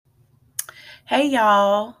Hey,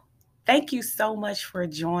 y'all. Thank you so much for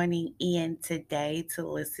joining in today to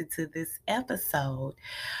listen to this episode.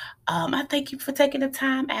 I thank you for taking the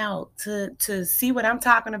time out to see what I'm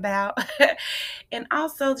talking about and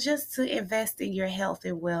also just to invest in your health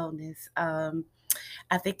and wellness.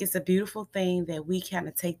 I think it's a beautiful thing that we kind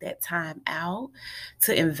of take that time out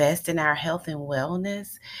to invest in our health and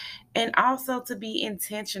wellness and also to be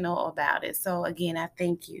intentional about it. So, again, I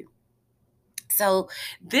thank you. So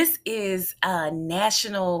this is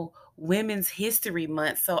National Women's History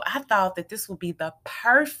Month. So I thought that this would be the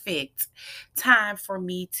perfect time for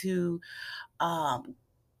me to um,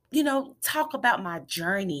 talk about my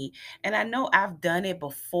journey. And I know I've done it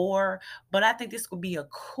before, but I think this would be a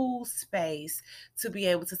cool space to be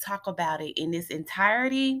able to talk about it in its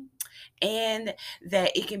entirety and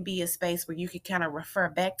that it can be a space where you can kind of refer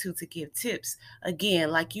back to give tips.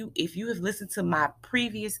 Again, like if you have listened to my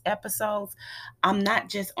previous episodes, I'm not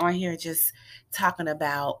just on here just talking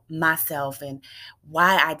about myself and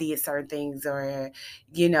why I did certain things or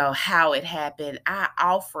how it happened. I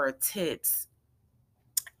offer tips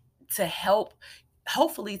to help,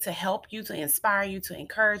 hopefully to help you, to inspire you, to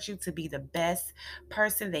encourage you to be the best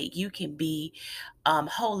person that you can be,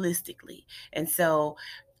 holistically. And so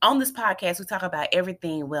on this podcast, we talk about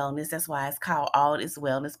everything wellness. That's why it's called All Is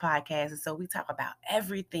Wellness Podcast. And so we talk about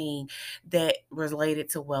everything that related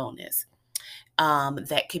to wellness.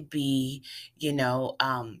 That could be, you know,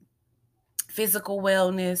 um, physical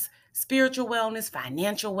wellness, spiritual wellness,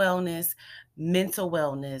 financial wellness, mental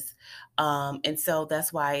wellness. And so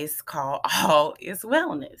that's why it's called All Is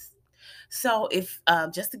Wellness. So, if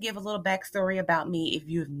just to give a little backstory about me, if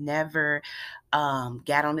you've never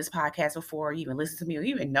got on this podcast before, you even listen to me, or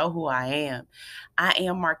even know who I am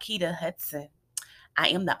Marquita Hudson. I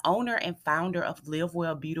am the owner and founder of Live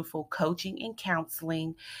Well Beautiful Coaching and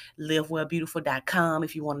Counseling, livewellbeautiful.com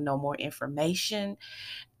if you want to know more information.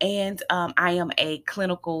 And I am a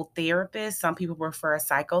clinical therapist. Some people prefer a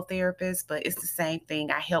psychotherapist, but it's the same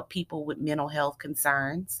thing. I help people with mental health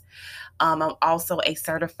concerns. I'm also a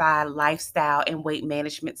certified lifestyle and weight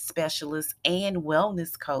management specialist and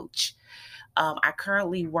wellness coach. I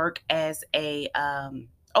currently work as I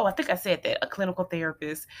think I said that, a clinical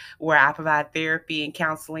therapist where I provide therapy and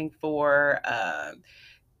counseling for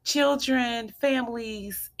children,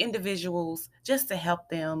 families, individuals, just to help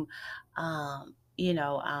them,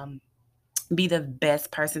 be the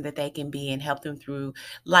best person that they can be and help them through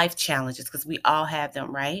life challenges because we all have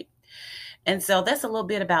them, right? And so that's a little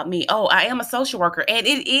bit about me. Oh, I am a social worker and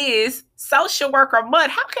it is Social Worker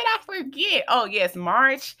Month. How could I forget? Oh, yes,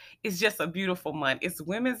 March is just a beautiful month. It's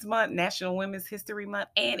Women's Month, National Women's History Month,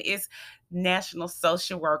 and it's National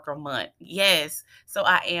Social Worker Month. Yes. So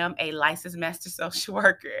I am a licensed master social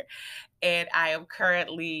worker and I am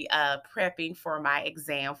currently prepping for my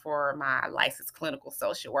exam for my licensed clinical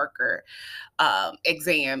social worker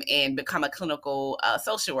exam and become a clinical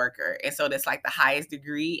social worker. And so that's like the highest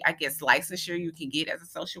degree, I guess, licensure you can get as a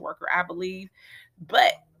social worker, I believe.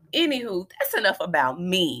 But anywho, that's enough about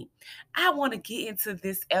me. I want to get into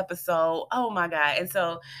this episode. Oh my God. And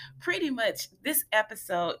so, pretty much, this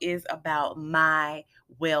episode is about my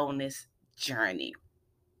wellness journey.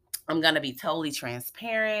 I'm going to be totally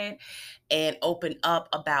transparent and open up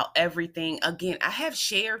about everything. Again, I have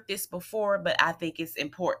shared this before, but I think it's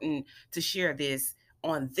important to share this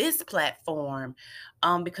on this platform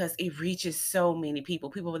because it reaches so many people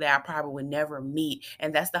that I probably would never meet.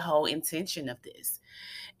 And that's the whole intention of this.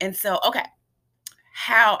 And so, okay,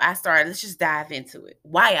 how I started, let's just dive into it.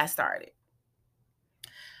 Why I started.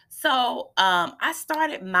 So, I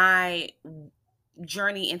started my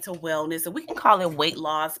journey into wellness, and we can call it weight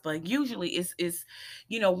loss, but usually it's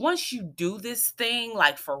once you do this thing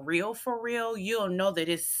like for real, you'll know that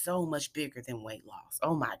it's so much bigger than weight loss.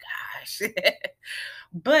 Oh my gosh.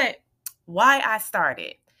 But why I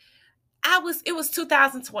started, it was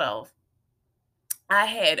 2012. I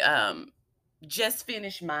had just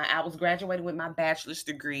finished I was graduating with my bachelor's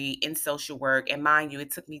degree in social work. And mind you,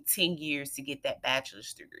 it took me 10 years to get that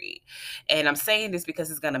bachelor's degree. And I'm saying this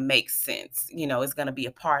because it's going to make sense. It's going to be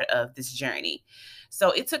a part of this journey.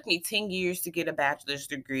 So it took me 10 years to get a bachelor's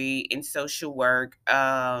degree in social work.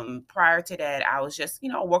 Prior to that, I was just,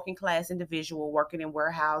 a working class individual working in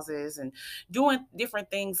warehouses and doing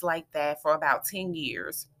different things like that for about 10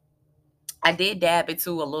 years. I did dab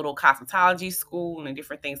into a little cosmetology school and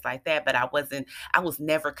different things like that, but I was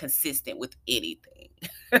never consistent with anything.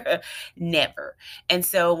 Never. And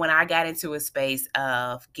so when I got into a space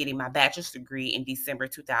of getting my bachelor's degree in December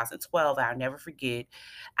 2012, I'll never forget,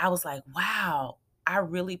 I was like, wow, I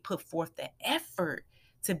really put forth the effort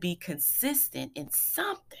to be consistent in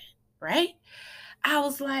something, right? I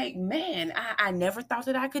was like, man, I never thought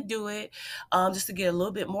that I could do it. Just to get a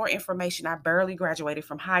little bit more information, I barely graduated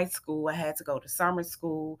from high school. I had to go to summer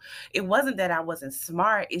school. It wasn't that I wasn't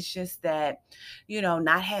smart, it's just that,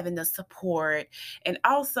 not having the support, and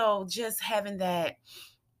also just having that,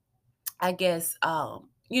 I guess,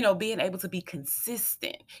 being able to be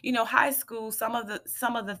consistent. High school, some of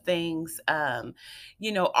the things,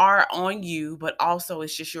 are on you, but also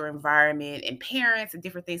it's just your environment and parents and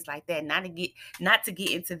different things like that. Not to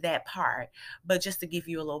get into that part, but just to give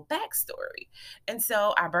you a little backstory. And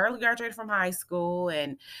so I barely graduated from high school,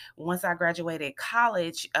 and once I graduated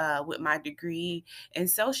college with my degree in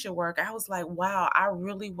social work, I was like, wow, I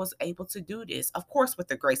really was able to do this. Of course, with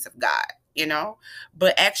the grace of God, you know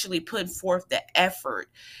but actually putting forth the effort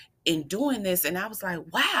in doing this. And I was like,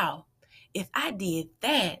 wow, if I did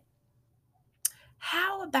that,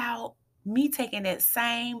 how about me taking that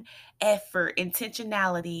same effort,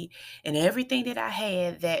 intentionality, and everything that I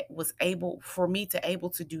had that was able for me to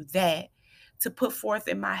able to do that, to put forth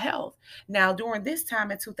in my health. Now, during this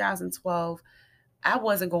time in 2012, I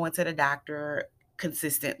wasn't going to the doctor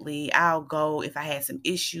consistently. I'll go if I had some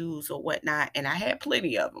issues or whatnot, and I had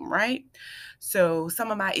plenty of them, right? So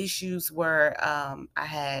some of my issues were, I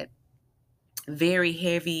had very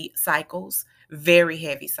heavy cycles,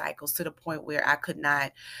 to the point where I could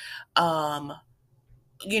not, um,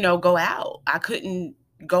 go out. I couldn't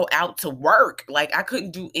go out to work. Like, I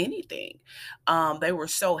couldn't do anything. They were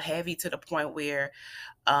so heavy, to the point where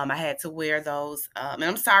I had to wear those. And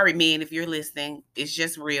I'm sorry, men, if you're listening, it's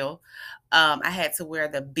just real. I had to wear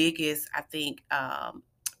the biggest, I think,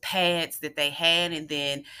 pads that they had. And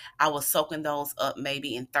then I was soaking those up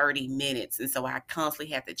maybe in 30 minutes. And so I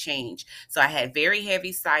constantly had to change. So I had very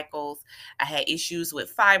heavy cycles. I had issues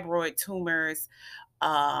with fibroid tumors.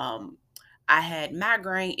 Um, I had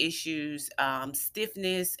migraine issues,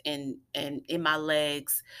 stiffness and in my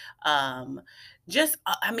legs, um, just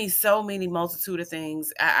I mean, so many multitude of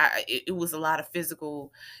things. It was a lot of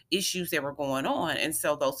physical issues that were going on, and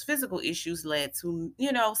so those physical issues led to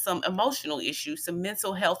some emotional issues, some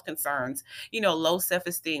mental health concerns, low self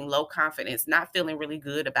esteem, low confidence, not feeling really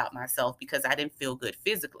good about myself because I didn't feel good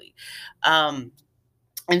physically. Um,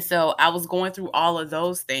 and so I was going through all of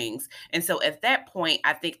those things. And so at that point,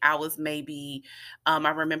 I think I was maybe, I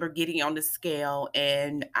remember getting on the scale,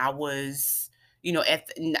 and I was,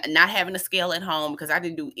 not having a scale at home because I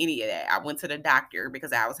didn't do any of that. I went to the doctor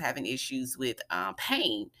because I was having issues with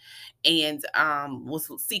pain, and was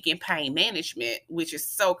seeking pain management, which is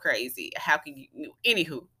so crazy. How can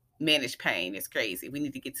anywho, manage pain is crazy. We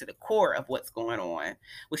need to get to the core of what's going on,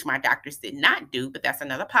 which my doctors did not do, but that's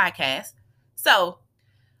another podcast. So,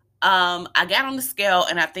 I got on the scale,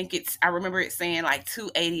 and I remember it saying like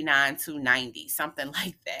 289, 290, something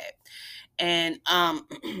like that. And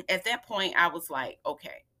at that point I was like,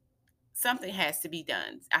 okay, something has to be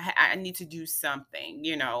done. I need to do something,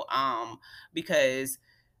 because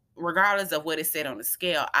regardless of what it said on the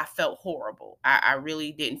scale, I felt horrible. I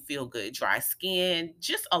really didn't feel good. Dry skin,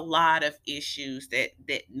 just a lot of issues that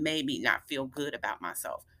made me not feel good about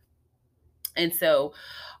myself. And so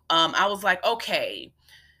I was like, okay,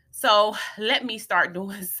 so let me start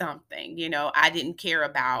doing something. I didn't care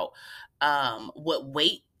about what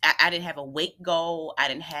weight. I didn't have a weight goal. I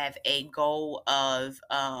didn't have a goal of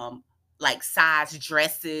like size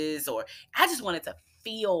dresses, or I just wanted to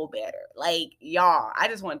feel better. Like, y'all, I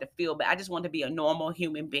just wanted to feel better. I just wanted to be a normal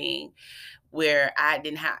human being where I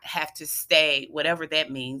didn't have to stay, whatever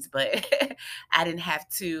that means, but I didn't have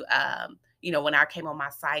to, when I came on my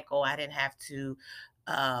cycle, I didn't have to.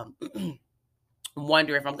 Um,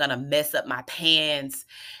 Wonder if I'm gonna mess up my pants,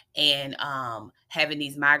 and having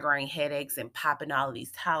these migraine headaches and popping all of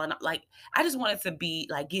these Tylenol. Like, I just wanted to be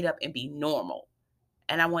like, get up and be normal.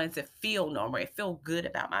 And I wanted to feel normal and feel good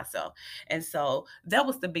about myself. And so that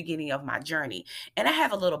was the beginning of my journey. And I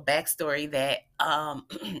have a little backstory that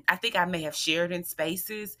I think I may have shared in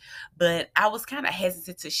spaces, but I was kind of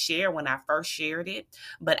hesitant to share when I first shared it.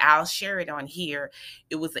 But I'll share it on here.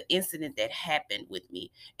 It was an incident that happened with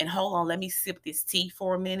me. And hold on, let me sip this tea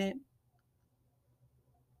for a minute.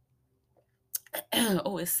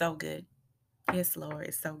 Oh, it's so good. Yes, Lord,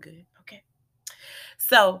 it's so good. Okay.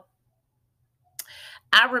 So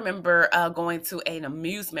I remember going to an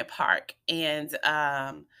amusement park, and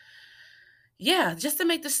yeah, just to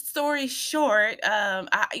make the story short,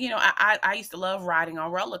 I used to love riding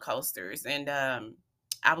on roller coasters, and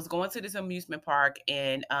I was going to this amusement park,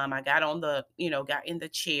 and I got on got in the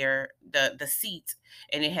chair, the seat,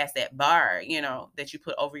 and it has that bar, that you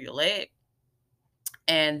put over your leg,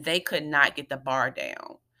 and they could not get the bar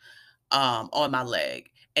down on my leg.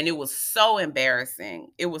 And it was so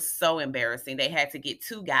embarrassing. It was so embarrassing. They had to get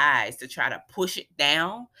two guys to try to push it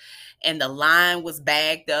down, and the line was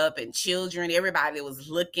bagged up, and children, everybody was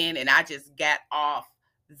looking, and I just got off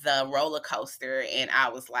the roller coaster, and I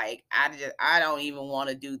was like, I don't even want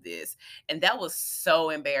to do this. And that was so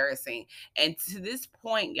embarrassing. And to this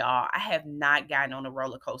point, y'all, I have not gotten on a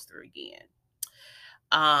roller coaster again.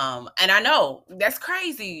 And I know that's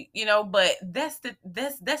crazy, but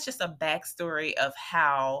that's just a backstory of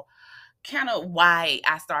how, kind of why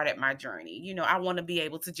I started my journey. I want to be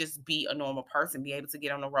able to just be a normal person, be able to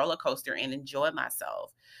get on a roller coaster and enjoy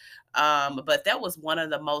myself. But that was one of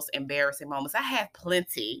the most embarrassing moments. I have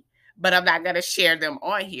plenty, but I'm not going to share them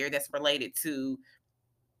on here that's related to,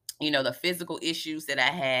 the physical issues that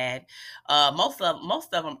I had. Most of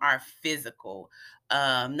them are physical.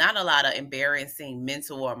 Not a lot of embarrassing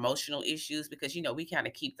mental or emotional issues, because we kind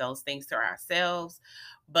of keep those things to ourselves.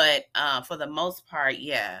 But for the most part,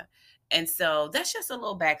 yeah. And so that's just a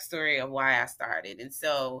little backstory of why I started. And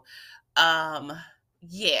so, um,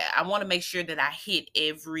 yeah, I want to make sure that I hit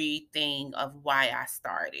everything of why I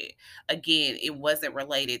started. Again, it wasn't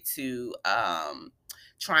related to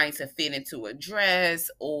trying to fit into a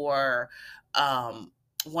dress, or um,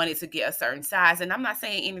 wanted to get a certain size. And I'm not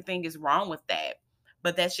saying anything is wrong with that,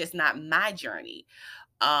 but that's just not my journey.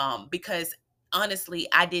 Because honestly,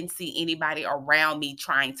 I didn't see anybody around me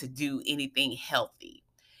trying to do anything healthy.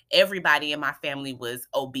 Everybody in my family was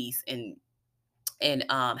obese, and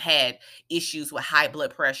had issues with high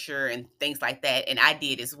blood pressure and things like that. And I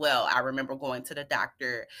did as well. I remember going to the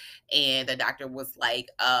doctor, and the doctor was like,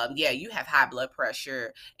 yeah, you have high blood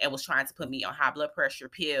pressure, and was trying to put me on high blood pressure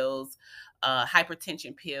pills,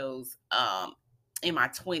 hypertension pills, in my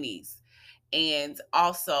 20s. And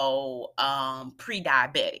also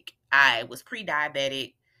pre-diabetic. I was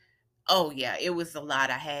pre-diabetic. Oh yeah, it was a lot.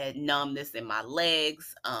 I had numbness in my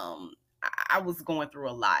legs. I was going through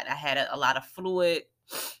a lot. I had a lot of fluid,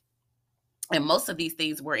 and most of these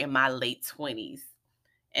things were in my late 20s.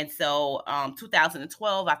 And so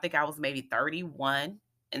 2012, I think I was maybe 31.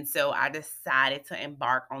 And so I decided to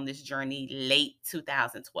embark on this journey late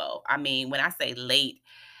 2012. I mean, when I say late,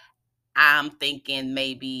 I'm thinking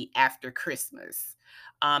maybe after Christmas.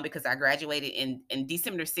 Because I graduated in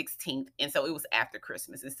December 16th. And so it was after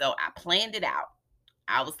Christmas. And so I planned it out.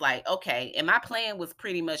 I was like, okay. And my plan was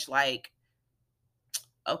pretty much like,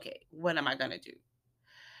 okay, what am I going to do?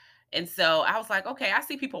 And so I was like, okay, I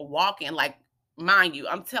see people walking. Like, mind you,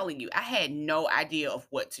 I'm telling you, I had no idea of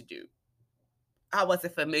what to do. I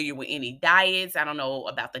wasn't familiar with any diets. I don't know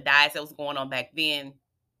about the diets that was going on back then.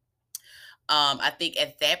 I think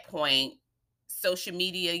at that point, social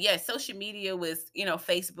media, yes, social media was,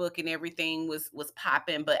 Facebook and everything was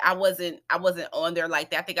popping, but I wasn't on there like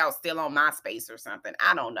that. I think I was still on MySpace or something.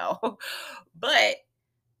 I don't know. But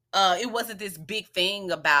it wasn't this big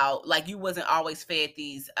thing about, like, you wasn't always fed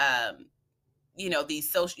these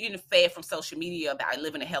social, fed from social media about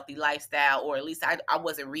living a healthy lifestyle, or at least I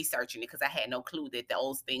wasn't researching it because I had no clue that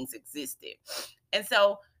those things existed. And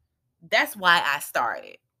so that's why I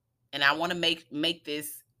started. And I want to make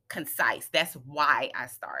this concise. That's why I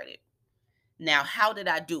started. Now, how did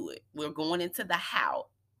I do it? We're going into the how.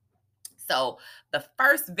 So the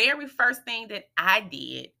very first thing that I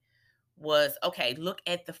did was, okay, look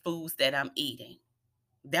at the foods that I'm eating.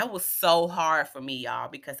 That was so hard for me, y'all,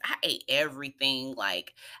 because I ate everything.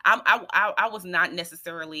 Like, I was not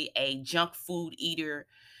necessarily a junk food eater.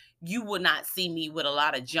 You would not see me with a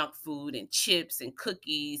lot of junk food and chips and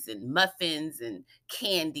cookies and muffins and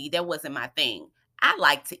candy. That wasn't my thing. I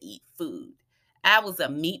like to eat food. I was a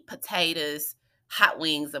meat, potatoes, hot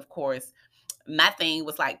wings, of course. My thing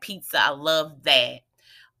was like pizza. I love that.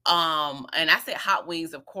 And I said hot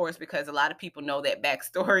wings, of course, because a lot of people know that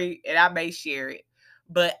backstory, and I may share it.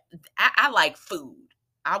 But I like food.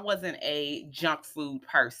 I wasn't a junk food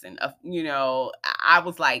person. I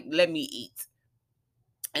was like, let me eat.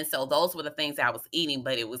 And so those were the things I was eating,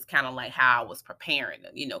 but it was kind of like how I was preparing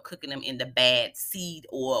them, cooking them in the bad seed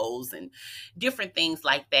oils and different things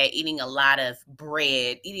like that, eating a lot of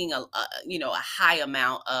bread, eating a high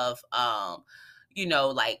amount of,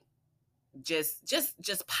 like just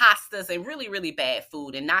pastas and really really bad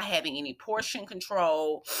food, and not having any portion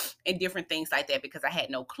control and different things like that, because I had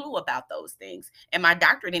no clue about those things. And my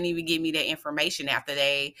doctor didn't even give me that information after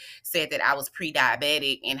they said that I was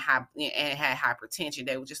pre-diabetic and had hypertension.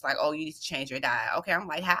 They were just like, oh, you need to change your diet. Okay, I'm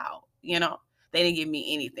like, how? They didn't give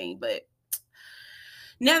me anything. But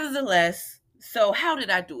nevertheless, so how did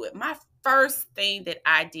I do it? My first thing that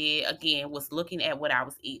I did, again, was looking at what I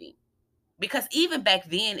was eating. Because even back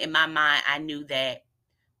then in my mind, I knew that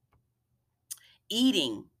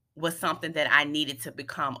eating was something that I needed to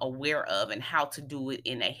become aware of and how to do it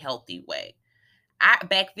in a healthy way. I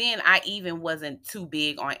back then I even wasn't too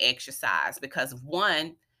big on exercise because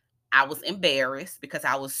one, I was embarrassed because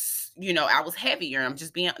I was, I was heavier. I'm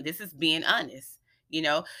just being this is being honest. You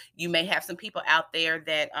know, you may have some people out there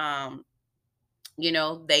that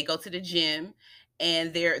they go to the gym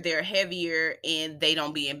and they're heavier and they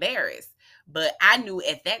don't be embarrassed. But I knew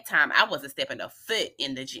at that time I wasn't stepping a foot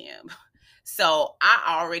in the gym. So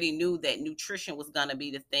I already knew that nutrition was gonna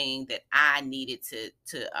be the thing that I needed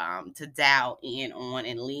to dial in on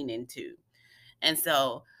and lean into. And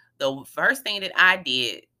so the first thing that I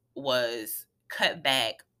did was cut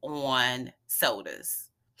back on sodas.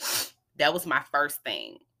 That was my first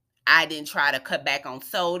thing. I didn't try to cut back on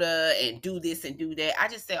soda and do this and do that. I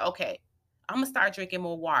just said, okay, I'm gonna start drinking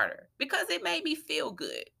more water because it made me feel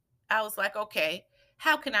good. I was like, okay,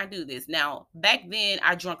 how can I do this? Now, back then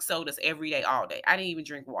I drank sodas every day, all day. I didn't even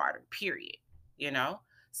drink water, period. You know?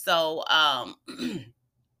 So I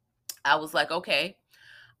was like, okay,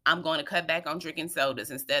 I'm going to cut back on drinking sodas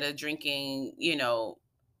instead of drinking,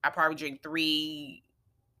 I probably drink 3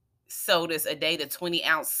 sodas a day to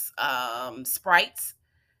 20-ounce Sprites.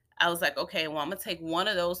 I was like, okay, well, I'm going to take one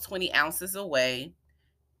of those 20 ounces away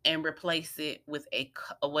and replace it with a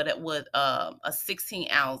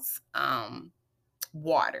 16-ounce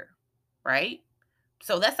water, right?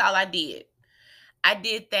 So that's all I did. I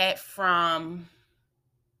did that from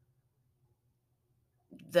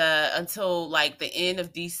the until like the end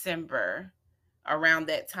of December, around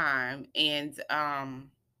that time. And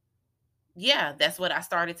yeah, that's what I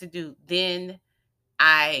started to do. Then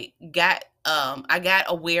I got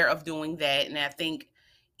aware of doing that, and I think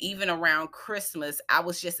even around Christmas I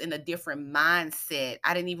was just in a different mindset.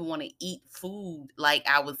 I didn't even want to eat food like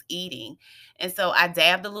I was eating. And so I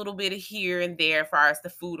dabbed a little bit of here and there as far as the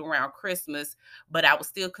food around Christmas, but I was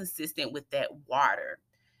still consistent with that water.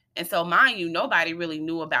 And so, mind you, nobody really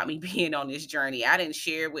knew about me being on this journey. I didn't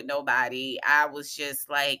share it with nobody. I was just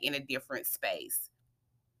like in a different space.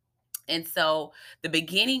 And so I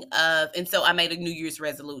made a New Year's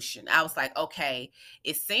resolution. I was like, okay,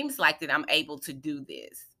 it seems like that I'm able to do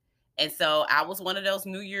this. And so I was one of those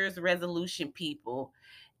New Year's resolution people.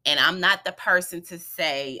 And I'm not the person to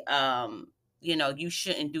say, you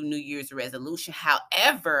shouldn't do New Year's resolution.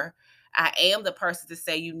 However, I am the person to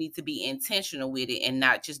say you need to be intentional with it and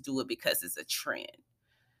not just do it because it's a trend.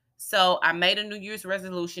 So I made a New Year's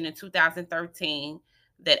resolution in 2013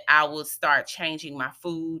 that I would start changing my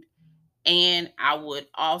food, and I would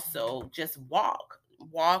also just walk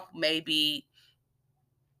maybe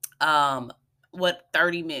um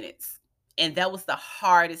 30 minutes. And that was the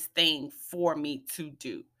hardest thing for me to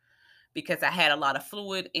do because I had a lot of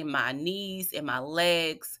fluid in my knees and my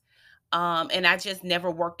legs. And I just never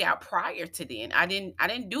worked out prior to then. I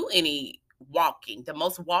didn't do any walking. The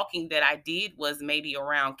most walking that I did was maybe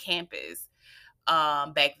around campus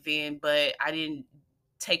back then, but I didn't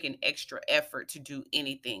take an extra effort to do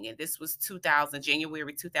anything. And this was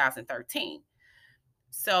January 2013.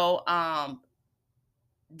 So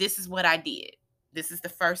this is what I did. This is the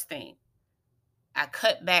first thing. I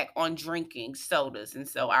cut back on drinking sodas. And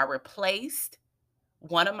so I replaced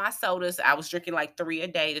one of my sodas. I was drinking like 3 a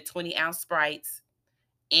day, the 20-ounce Sprites,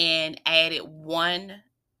 and added one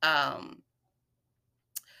um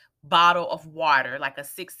bottle of water, like a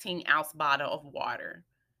 16-ounce bottle of water.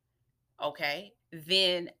 Okay.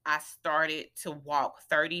 Then I started to walk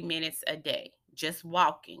 30 minutes a day, just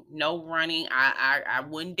walking, no running. I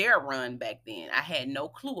wouldn't dare run back then. I had no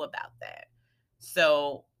clue about that.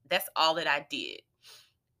 So that's all that I did.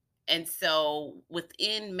 And so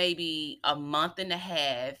within maybe a month and a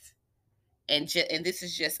half, and this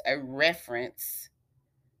is just a reference,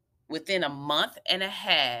 within a month and a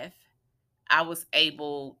half, I was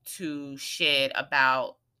able to shed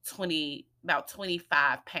about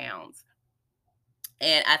 25 pounds.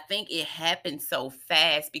 And I think it happened so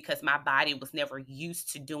fast because my body was never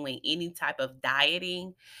used to doing any type of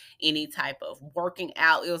dieting, any type of working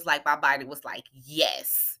out. It was like my body was like,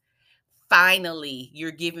 yes, finally, you're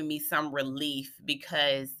giving me some relief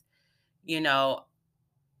because, you know,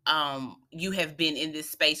 you have been in this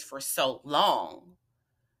space for so long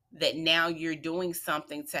that now you're doing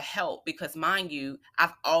something to help. Because mind you,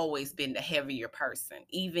 I've always been the heavier person.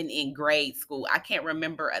 Even in grade school, I can't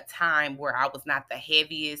remember a time where I was not the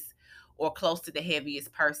heaviest or close to the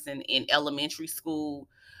heaviest person in elementary school,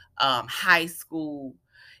 high school,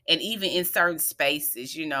 and even in certain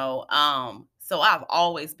spaces, so I've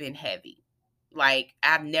always been heavy. Like,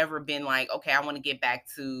 I've never been like, okay, I want to get back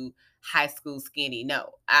to high school skinny. No,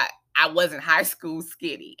 I wasn't high school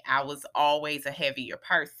skinny. I was always a heavier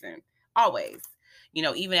person. Always.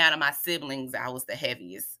 Even out of my siblings, I was the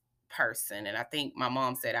heaviest person. And I think my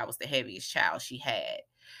mom said I was the heaviest child she had.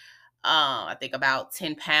 I think about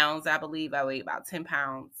 10 pounds, I believe. I weigh about 10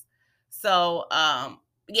 pounds. So,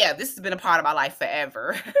 yeah, this has been a part of my life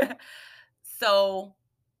forever. So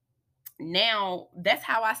now that's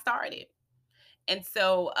how I started. And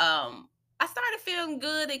so I started feeling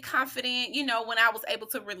good and confident. When I was able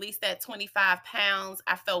to release that 25 pounds,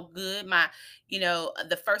 I felt good.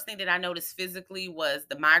 The first thing that I noticed physically was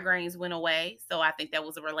the migraines went away. So I think that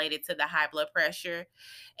was related to the high blood pressure.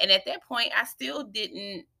 And at that point, I still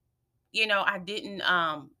didn't, I didn't,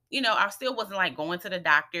 I still wasn't like going to the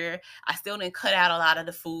doctor. I still didn't cut out a lot of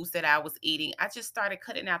the foods that I was eating. I just started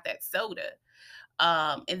cutting out that soda.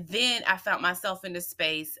 And then I found myself in the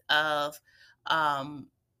space of, um,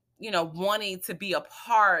 wanting to be a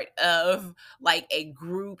part of like a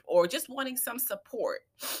group or just wanting some support.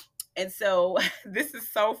 And so this is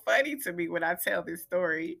so funny to me when I tell this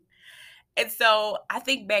story. And so I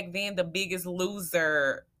think back then the Biggest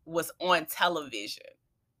Loser was on television.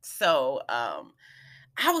 So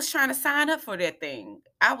I was trying to sign up for that thing.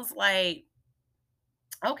 I was like,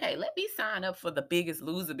 okay, let me sign up for the Biggest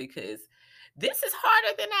Loser because this is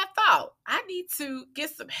harder than I thought. I need to get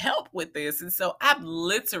some help with this. And so I'm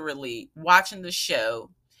literally watching the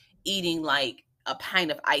show, eating like a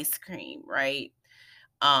pint of ice cream, right?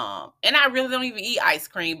 And I really don't even eat ice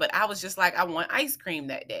cream, but I was just like, I want ice cream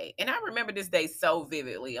that day. And I remember this day so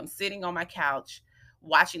vividly. I'm sitting on my couch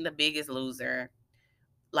watching The Biggest Loser,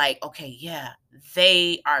 like, okay, yeah,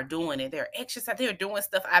 they are doing it. They're exercising. They're doing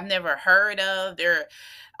stuff I've never heard of.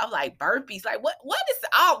 I'm like burpees. Like, what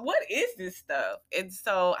is this stuff? And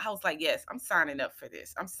so I was like, yes, I'm signing up for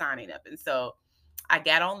this. I'm signing up. And so I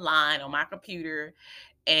got online on my computer,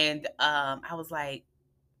 and I was like,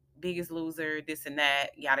 Biggest Loser, this and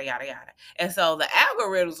that, yada yada yada. And so the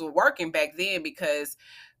algorithms were working back then because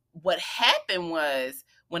what happened was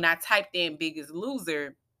when I typed in Biggest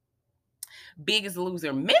Loser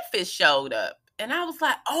Memphis showed up. And I was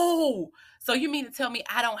like, oh, so you mean to tell me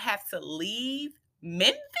I don't have to leave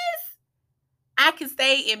Memphis? I can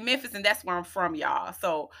stay in Memphis, and that's where I'm from, y'all.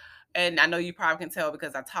 So, and I know you probably can tell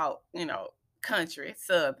because I talk, country,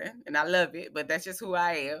 Southern, and I love it, but that's just who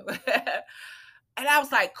I am. And I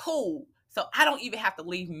was like, cool. So I don't even have to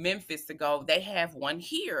leave Memphis to go. They have one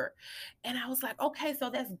here. And I was like, okay, so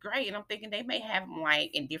that's great. And I'm thinking they may have them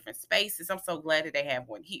like in different spaces. I'm so glad that they have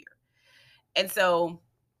one here. And so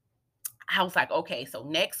I was like, okay, so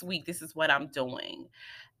next week, this is what I'm doing.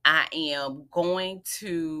 I am going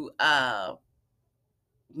to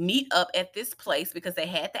meet up at this place because they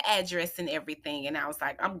had the address and everything. And I was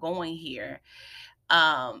like, I'm going here.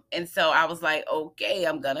 And so I was like, okay,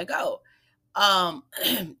 I'm gonna go. Um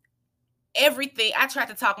Everything I tried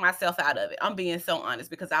to talk myself out of it. I'm being so honest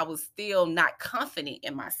because I was still not confident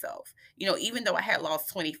in myself. Even though I had lost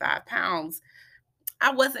 25 pounds,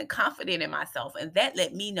 I wasn't confident in myself. And that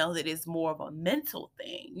let me know that it's more of a mental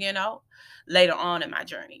thing, later on in my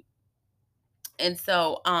journey. And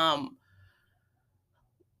so I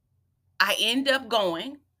end up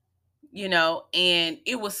going, and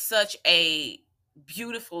it was such a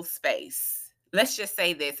beautiful space. Let's just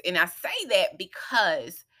say this. And I say that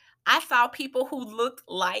because I saw people who looked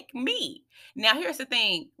like me. Now, here's the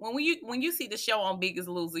thing. When you see the show on Biggest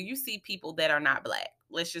Loser, you see people that are not black.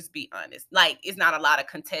 Let's just be honest. Like, it's not a lot of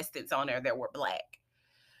contestants on there that were black.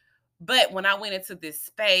 But when I went into this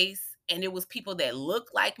space and it was people that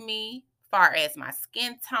looked like me, far as my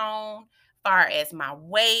skin tone, far as my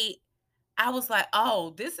weight, I was like,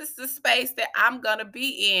 oh, this is the space that I'm going to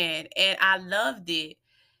be in. And I loved it.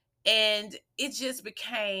 And it just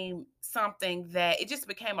became something that it just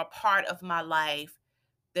became a part of my life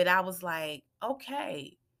that I was like,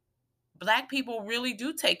 okay, Black people really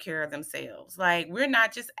do take care of themselves. Like, we're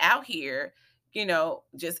not just out here,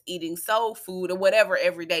 just eating soul food or whatever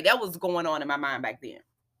every day. That was going on in my mind back then.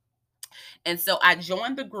 And so I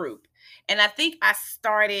joined the group. And I think I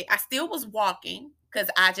still was walking because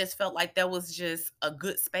I just felt like that was just a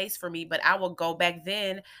good space for me. But I would go back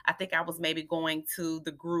then. I think I was maybe going to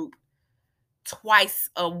the group twice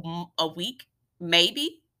a week,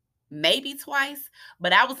 maybe twice.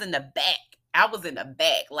 But I was in the back. I was in the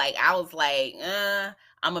back. Like, I was like,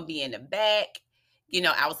 I'm going to be in the back.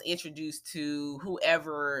 I was introduced to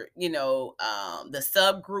whoever, the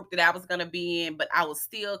subgroup that I was going to be in, but I was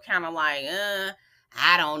still kind of like,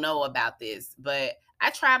 I don't know about this, but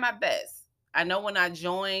I tried my best. I know when I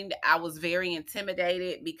joined, I was very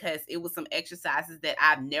intimidated because it was some exercises that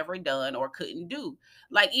I've never done or couldn't do.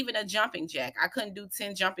 Like even a jumping jack. I couldn't do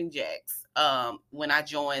 10 jumping jacks when I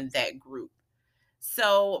joined that group.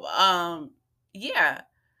 So, yeah,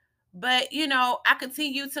 But, I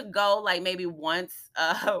continue to go like maybe once.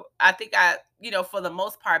 I think for the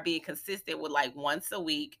most part, being consistent with like once a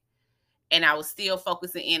week. And I was still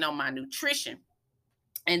focusing in on my nutrition.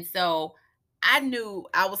 And so I knew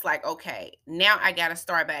I was like, okay, now I got to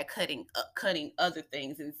start back cutting other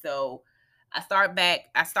things. And so I start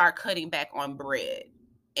cutting back on bread.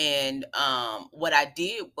 And what I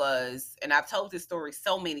did was, and I've told this story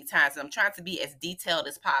so many times, and I'm trying to be as detailed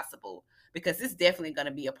as possible because it's definitely going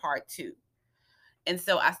to be a part two. And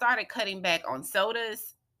so I started cutting back on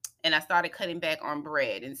sodas and I started cutting back on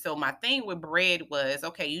bread. And so my thing with bread was,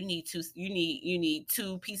 okay, you need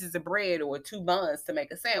two pieces of bread or two buns to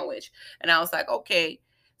make a sandwich. And I was like, okay,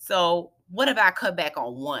 so what if I cut back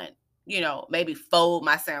on one? Maybe fold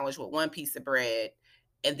my sandwich with one piece of bread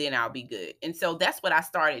and then I'll be good. And so that's what I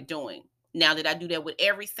started doing. Now, did I do that with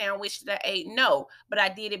every sandwich that I ate? No, but I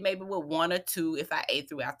did it maybe with one or two if I ate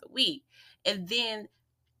throughout the week. And then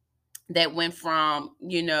that went from,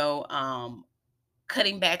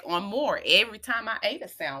 cutting back on more. Every time I ate a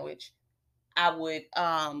sandwich, I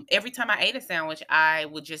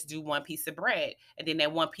would just do one piece of bread. And then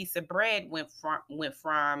that one piece of bread went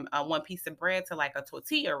from one piece of bread to like a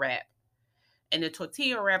tortilla wrap. And the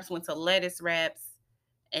tortilla wraps went to lettuce wraps.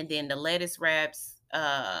 And then the lettuce wraps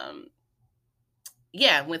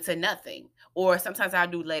yeah, went to nothing. Or sometimes I'll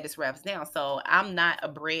do lettuce wraps now. So I'm not a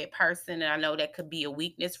bread person, and I know that could be a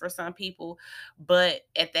weakness for some people. But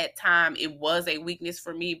at that time, it was a weakness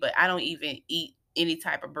for me. But I don't even eat any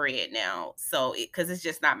type of bread now, so because it's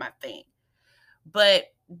just not my thing. But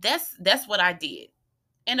that's what I did.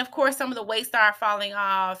 And of course, some of the weight started falling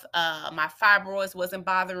off. My fibroids wasn't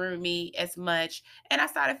bothering me as much, and I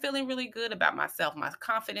started feeling really good about myself. My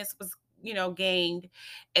confidence was, gained,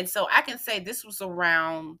 and so I can say this was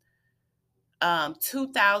around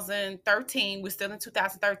 2013. We're still in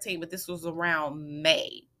 2013, but this was around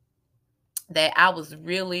May that I was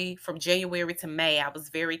really, from January to May, I was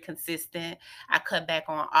very consistent. I cut back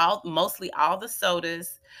on mostly all the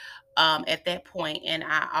sodas at that point, and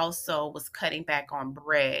I also was cutting back on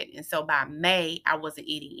bread. And so by May, I wasn't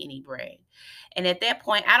eating any bread. And at that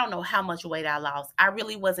point, I don't know how much weight I lost. I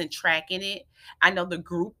really wasn't tracking it. I know the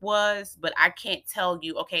group was, but I can't tell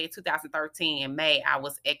you, okay, in 2013 in May, I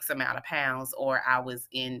was X amount of pounds or I was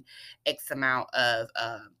in X amount of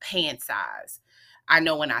pan size. I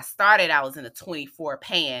know when I started, I was in a 24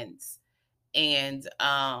 pans and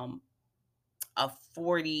a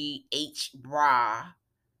 40H bra,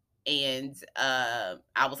 and I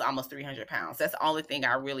was almost 300 pounds. That's the only thing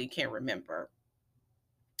I really can remember.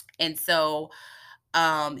 And so,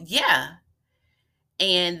 yeah,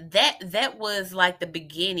 and that was like the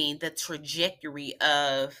beginning, the trajectory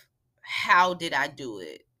of how did I do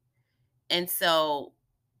it. And so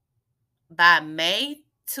by May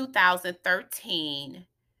 2013,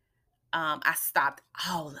 I stopped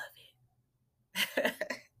all of it.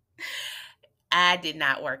 I did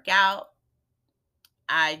not work out.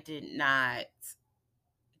 I did not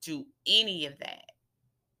do any of that.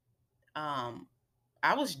 Um,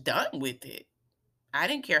 I was done with it. I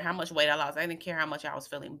didn't care how much weight I lost. I didn't care how much I was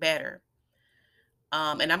feeling better.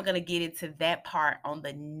 And I'm going to get into that part on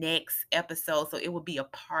the next episode. So it will be a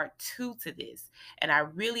part two to this. And I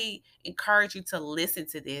really encourage you to listen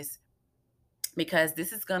to this because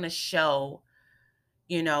this is going to show,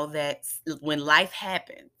 that when life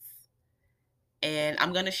happens, and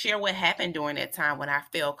I'm going to share what happened during that time when I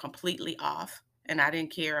fell completely off and I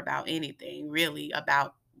didn't care about anything really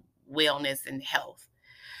about wellness and health.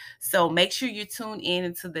 So make sure you tune in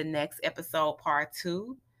into the next episode, part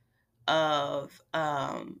two of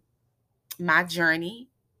my journey.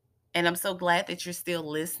 And I'm so glad that you're still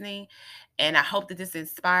listening. And I hope that this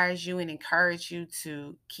inspires you and encourages you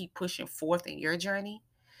to keep pushing forth in your journey.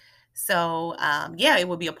 So, yeah, it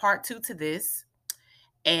will be a part two to this.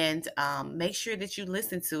 And make sure that you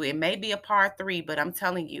listen to it. It may be a part three, but I'm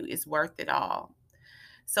telling you, it's worth it all.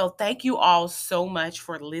 So, thank you all so much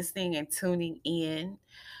for listening and tuning in.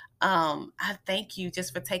 I thank you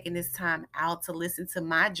just for taking this time out to listen to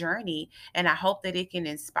my journey. And I hope that it can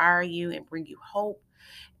inspire you and bring you hope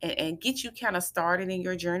and get you kind of started in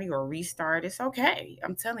your journey or restart. It's okay.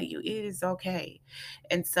 I'm telling you, it is okay.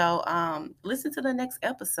 And so listen to the next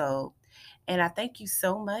episode. And I thank you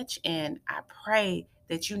so much. And I pray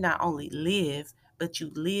that you not only live, but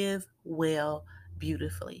you live well,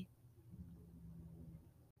 beautifully.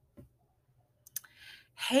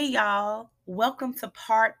 Hey, y'all. Welcome to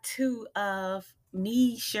part two of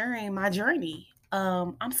me sharing my journey.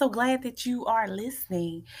 I'm so glad that you are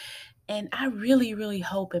listening. And I really, really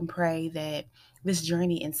hope and pray that this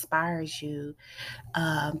journey inspires you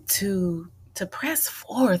to press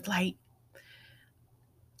forth. Like,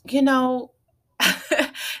 you know,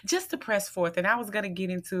 just to press forth, and I was going to get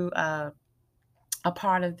into a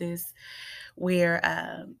part of this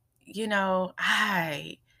where, you know,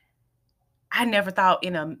 I never thought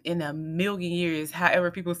in a million years,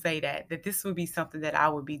 however people say that this would be something that I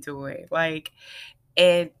would be doing. Like,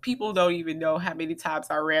 and people don't even know how many times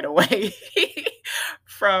I ran away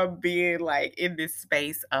from being like in this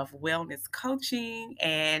space of wellness coaching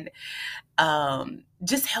and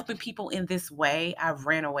just helping people in this way. I've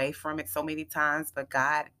ran away from it so many times, but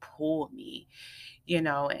God pulled me, you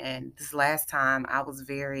know. And this last time I was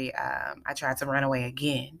very, I tried to run away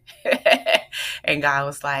again. And God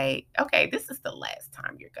was like, okay, this is the last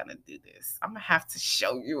time you're going to do this. I'm going to have to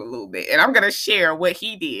show you a little bit. And I'm going to share what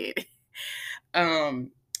He did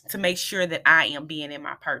um, to make sure that I am being in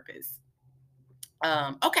my purpose.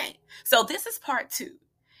 Okay, so this is part two.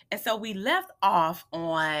 And so we left off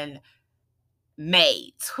on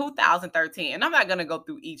May 2013. And I'm not going to go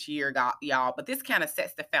through each year, y'all, but this kind of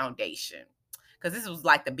sets the foundation because this was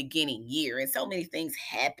like the beginning year. And so many things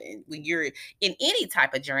happen when you're in any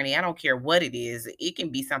type of journey. I don't care what it is, it can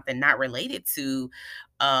be something not related to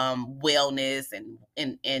wellness and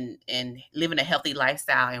living a healthy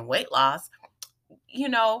lifestyle and weight loss. You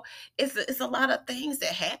know, it's a lot of things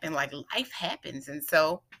that happen, like life happens. And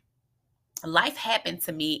so life happened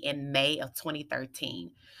to me in May of 2013.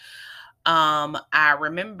 I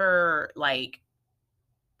remember like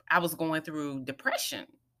I was going through depression,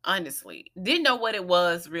 honestly. Didn't know what it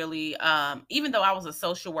was really. Even though I was a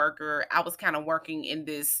social worker, I was kind of working in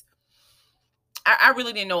this. I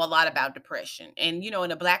really didn't know a lot about depression. And, you know, in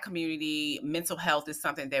the Black community, mental health is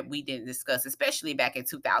something that we didn't discuss, especially back in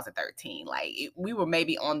 2013. Like we were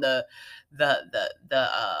maybe on the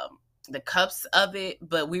cups of it,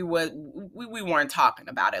 but we weren't talking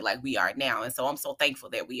about it like we are now. And so I'm so thankful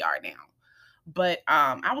that we are now. But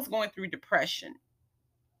I was going through depression,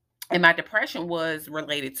 and my depression was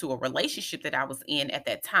related to a relationship that I was in at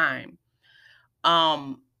that time.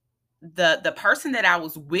 Um, the person that I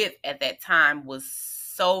was with at that time was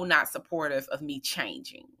so not supportive of me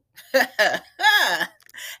changing. And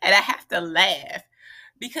I have to laugh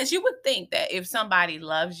because you would think that if somebody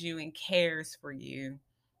loves you and cares for you,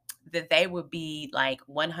 that they would be like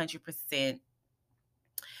 100%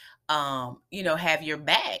 you know, have your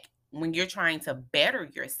back when you're trying to better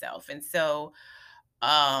yourself. And so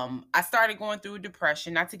I started going through a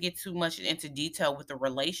depression, not to get too much into detail with the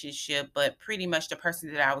relationship, but pretty much the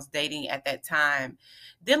person that I was dating at that time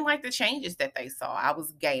didn't like the changes that they saw. I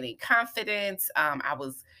was gaining confidence. I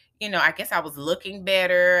was, you know, I guess I was looking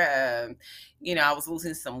better. You know, I was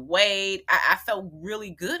losing some weight. I felt really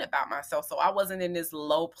good about myself. So I wasn't in this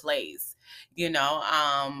low place, you know.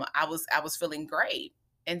 I was feeling great.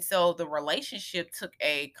 And so the relationship took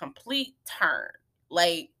a complete turn.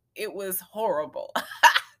 Like it was horrible.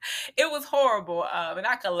 It was horrible. And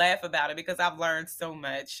I could laugh about it because I've learned so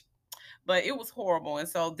much, but it was horrible. And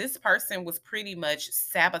so this person was pretty much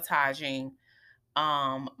sabotaging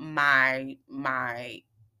my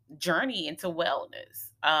journey into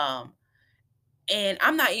wellness. And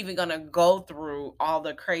I'm not even gonna go through all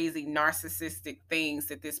the crazy narcissistic things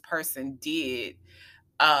that this person did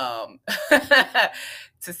um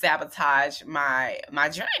to sabotage my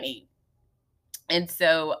journey. And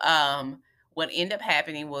so what ended up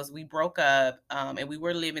happening was we broke up, and we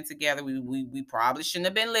were living together. We probably shouldn't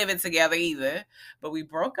have been living together either, but we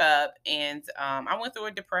broke up. And I went through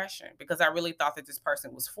a depression because I really thought that this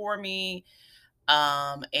person was for me,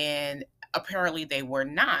 and apparently they were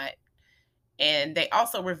not. And they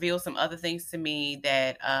also revealed some other things to me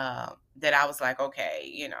that I was like,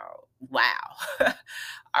 okay, you know, wow.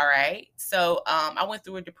 All right. So I went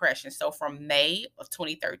through a depression. So from May of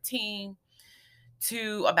 2013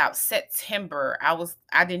 to about September,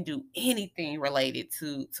 I didn't do anything related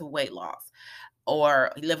to weight loss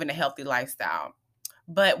or living a healthy lifestyle.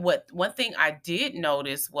 But what one thing I did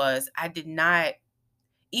notice was I did not,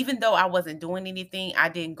 even though I wasn't doing anything, I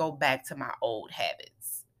didn't go back to my old habits.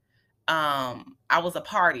 I was a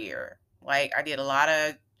partier. Like I did a lot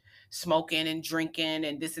of smoking and drinking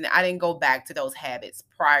and this and that. I didn't go back to those habits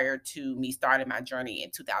prior to me starting my journey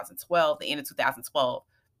in 2012, the end of 2012.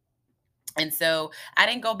 And so I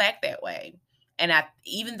didn't go back that way. And I,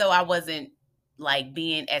 even though I wasn't like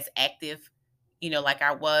being as active, you know, like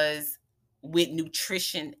I was with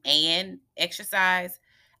nutrition and exercise,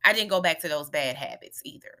 I didn't go back to those bad habits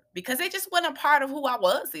either because they just wasn't a part of who I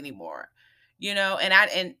was anymore. You know, and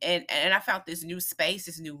I found this new space,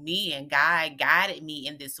 this new me, and God guided me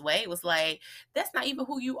in this way. It was like, that's not even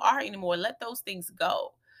who you are anymore. Let those things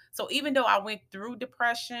go. So even though I went through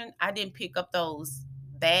depression, I didn't pick up those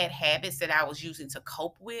bad habits that I was using to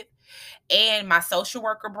cope with. And my social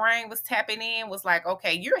worker brain was tapping in, was like,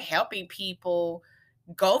 okay, you're helping people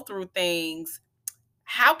go through things.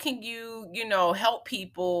 How can you, help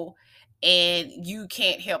people and you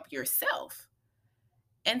can't help yourself?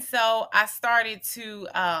 And so I started to,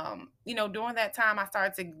 during that time, I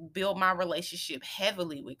started to build my relationship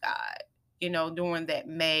heavily with God, during that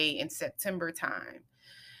May and September time.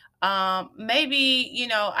 Maybe,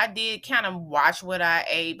 I did kind of watch what I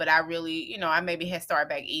ate, but I really, I maybe had started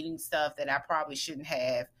back eating stuff that I probably shouldn't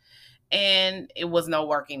have. And it was no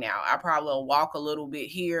working out. I probably will walk a little bit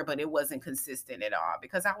here, but it wasn't consistent at all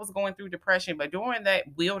because I was going through depression. But during that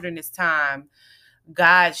wilderness time,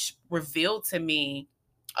 God revealed to me,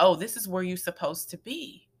 oh, this is where you're supposed to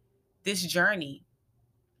be, this journey,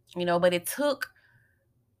 but it took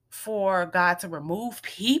for God to remove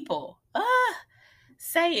people.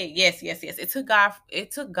 Say it. Yes, yes, yes. It took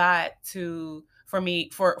God to, for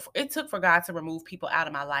me, it took for God to remove people out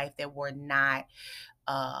of my life that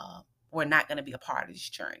uh were not going to be a part of this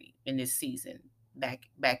journey in this season, back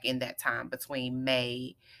in that time between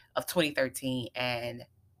May of 2013 and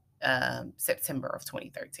September of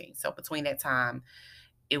 2013. So between that time,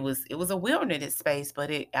 it was a wilderness space,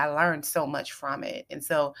 but I learned so much from it. And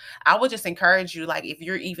so I would just encourage you, like, if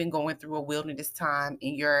you're even going through a wilderness time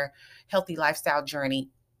in your healthy lifestyle journey,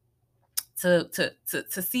 to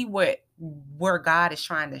see where God is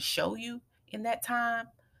trying to show you in that time.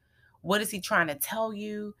 What is he trying to tell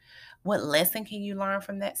you? What lesson can you learn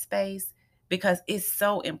from that space? Because it's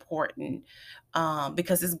so important,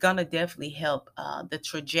 because it's going to definitely help the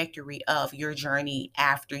trajectory of your journey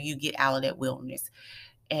after you get out of that wilderness.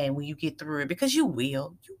 And when you get through it, because you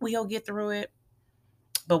will get through it.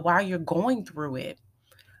 But while you're going through it,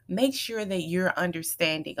 make sure that you're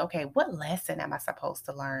understanding, okay, what lesson am I supposed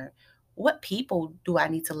to learn? What people do I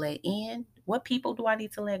need to let in? What people do I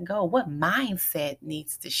need to let go? What mindset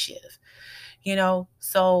needs to shift?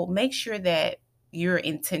 So make sure that you're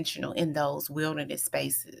intentional in those wilderness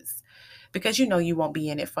spaces, because you won't be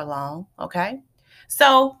in it for long. Okay.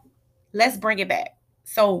 So let's bring it back.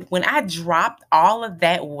 So when I dropped all of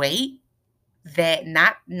that weight, that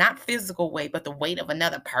not physical weight, but the weight of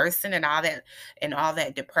another person and all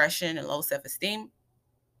that depression and low self-esteem,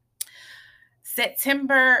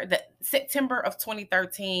 the September of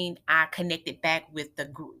 2013, I connected back with the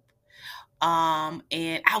group. And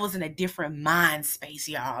I was in a different mind space,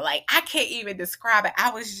 y'all. Like, I can't even describe it.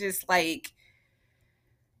 I was just like,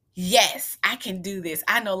 yes, I can do this.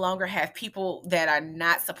 I no longer have people that are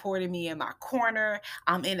not supporting me in my corner.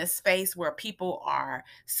 I'm in a space where people are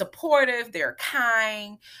supportive, they're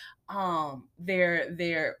kind,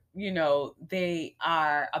 they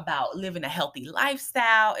are about living a healthy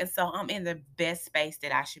lifestyle. And so I'm in the best space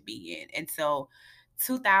that I should be in. And so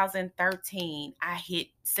 2013,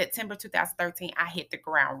 September 2013, I hit the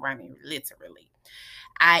ground running, literally.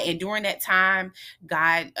 And during that time,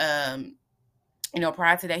 God,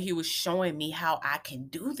 prior to that, he was showing me how I can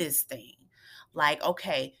do this thing. Like,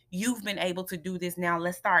 okay, you've been able to do this. Now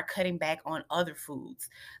let's start cutting back on other foods.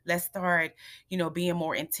 Let's start, being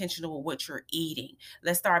more intentional with what you're eating.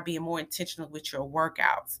 Let's start being more intentional with your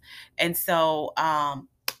workouts. And so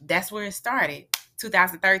that's where it started.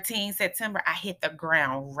 2013, September, I hit the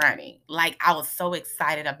ground running. Like, I was so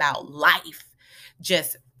excited about life,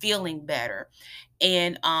 just feeling better.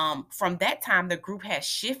 And from that time, the group has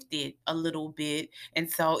shifted a little bit. And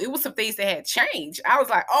so it was some things that had changed. I was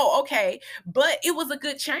like, oh, okay. But it was a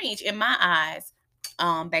good change in my eyes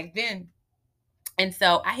back then. And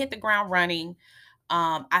so I hit the ground running.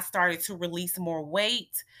 I started to release more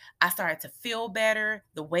weight. I started to feel better.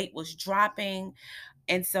 The weight was dropping.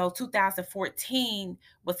 And so 2014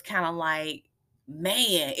 was kind of like,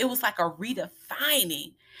 man, it was like a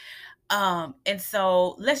redefining. And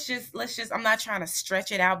so let's just, I'm not trying to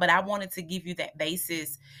stretch it out, but I wanted to give you that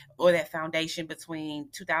basis or that foundation between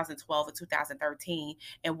 2012 and 2013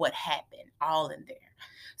 and what happened all in there.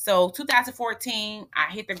 So 2014,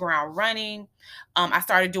 I hit the ground running. I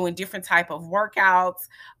started doing different type of workouts.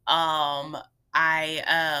 Um,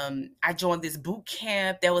 I joined this boot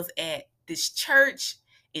camp that was at this church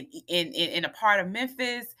in a part of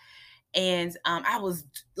Memphis. And I was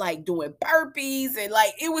like doing burpees, and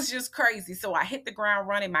like it was just crazy. So I hit the ground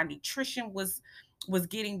running. My nutrition was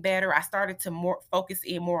getting better. I started to more focus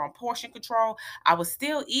in more on portion control. I was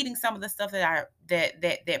still eating some of the stuff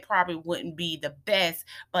that probably wouldn't be the best,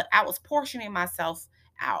 but I was portioning myself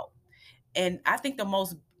out. And I think the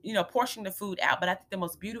most, portioning the food out, but I think the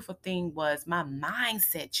most beautiful thing was my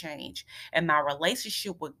mindset change, and my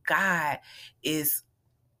relationship with God is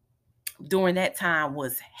during that time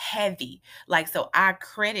was heavy. Like, so I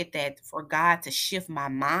credit that for God to shift my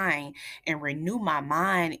mind and renew my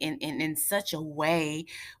mind in such a way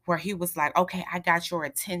where He was like, okay, I got your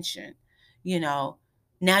attention, you know.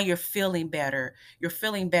 Now you're feeling better. You're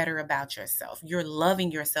feeling better about yourself. You're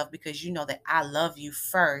loving yourself because you know that I love you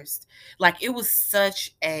first. Like, it was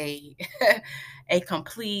such a a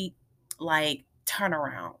complete like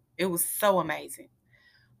turnaround. It was so amazing.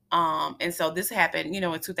 And so this happened,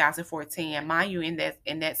 in 2014. And mind you, in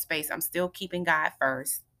that space, I'm still keeping God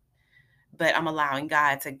first, but I'm allowing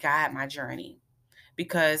God to guide my journey.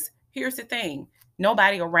 Because here's the thing: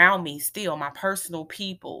 nobody around me, still my personal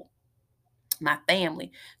people, my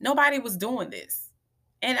family, nobody was doing this.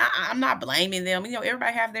 And I'm not blaming them.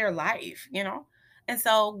 Everybody have their life. And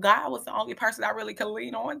so God was the only person I really could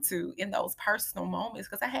lean on to in those personal moments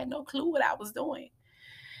because I had no clue what I was doing.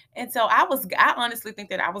 And so I honestly think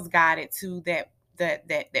that I was guided to that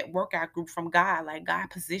workout group from God. Like,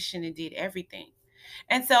 God positioned and did everything.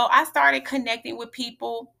 And so I started connecting with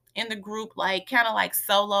people in the group, like kind of like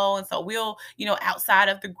solo. And so we'll, outside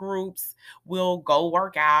of the groups, we'll go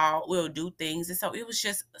work out, we'll do things. And so it was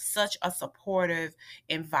just such a supportive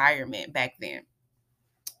environment back then.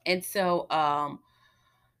 And so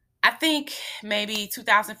I think maybe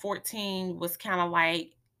 2014 was kind of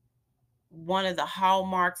like one of the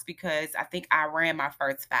hallmarks because I think I ran my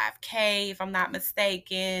first 5K, if I'm not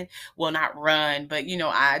mistaken. Well, not run, but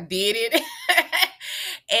I did it.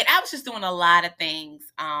 And I was just doing a lot of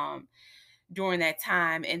things during that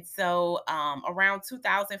time. And so around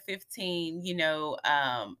 2015,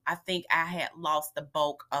 I think I had lost the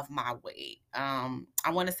bulk of my weight. I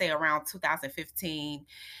want to say around 2015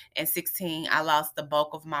 and 16, I lost the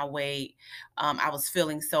bulk of my weight. I was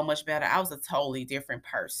feeling so much better. I was a totally different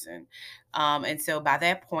person. And so by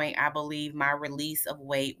that point, I believe my release of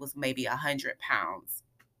weight was maybe 100 pounds.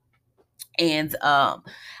 And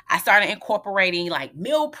I started incorporating like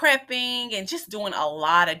meal prepping and just doing a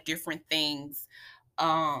lot of different things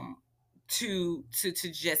um, to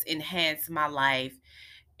just enhance my life.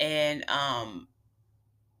 And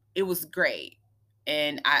it was great.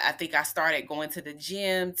 And I think I started going to the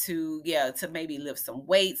gym to maybe lift some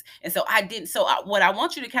weights. And so I didn't. So what I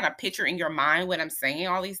want you to kind of picture in your mind when I'm saying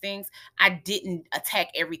all these things, I didn't attack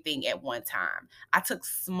everything at one time. I took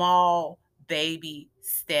small baby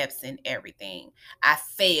steps in everything. I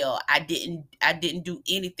failed. I didn't do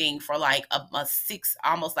anything for like a six,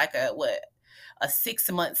 almost like a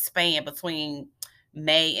 6 month span between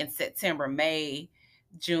May and September. May,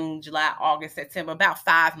 June, July, August, September, about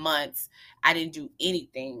 5 months. I didn't do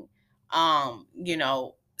anything.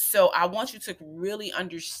 So I want you to really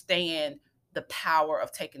understand the power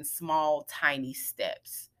of taking small, tiny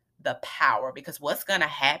steps. The power, because what's going to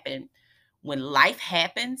happen when life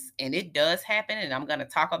happens, and it does happen, and I'm going to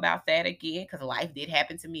talk about that again because life did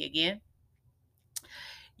happen to me again.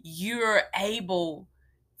 You're able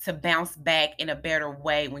to bounce back in a better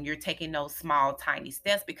way when you're taking those small, tiny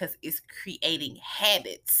steps because it's creating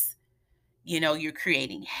habits. You're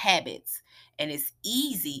creating habits, and it's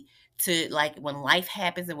easy to, like, when life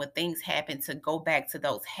happens and when things happen, to go back to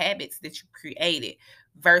those habits that you created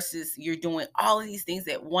versus you're doing all of these things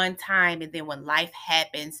at one time, and then when life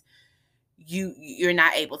happens, you're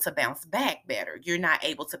not able to bounce back better. You're not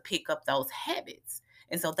able to pick up those habits.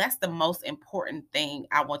 And so that's the most important thing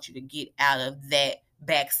I want you to get out of that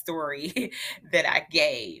backstory that I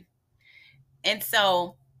gave. And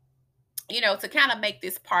so, to kind of make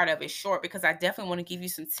this part of it short, because I definitely want to give you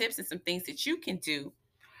some tips and some things that you can do.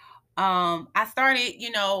 I started,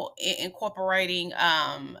 incorporating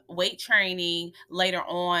weight training later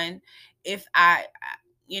on. If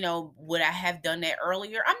would I have done that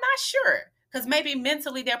earlier? I'm not sure. Because maybe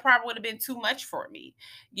mentally that probably would have been too much for me,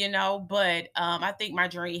 but I think my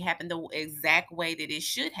journey happened the exact way that it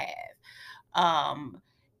should have.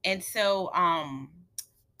 And so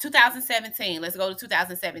 2017, let's go to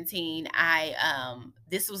 2017.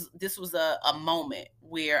 This was a moment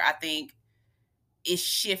where I think it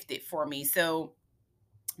shifted for me. So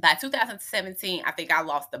by 2017, I think I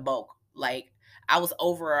lost the bulk. Like, I was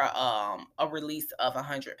over a release of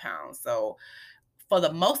 100 pounds. So for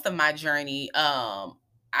the most of my journey, I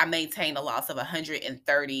maintained a loss of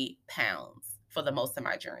 130 pounds for the most of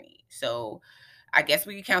my journey. So I guess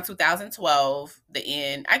we could count 2012, the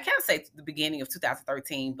end. I can't say the beginning of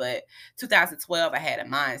 2013, but 2012, I had a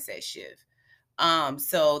mindset shift.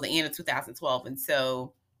 So the end of 2012. And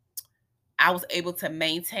so I was able to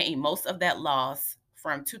maintain most of that loss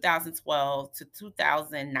from 2012 to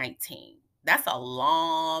 2019. That's a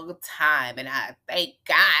long time. And I thank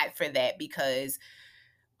God for that because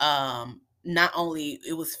not only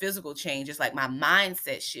it was physical changes, like my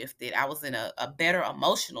mindset shifted. I was in a better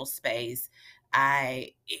emotional space.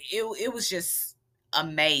 It was just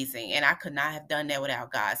amazing, and I could not have done that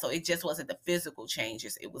without God. So it just wasn't the physical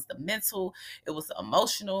changes, it was the mental, it was the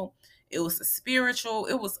emotional, it was the spiritual,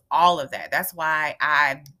 it was all of that. That's why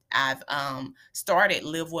I've started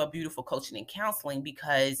Live Well Beautiful coaching and counseling,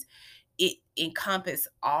 because it encompassed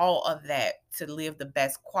all of that to live the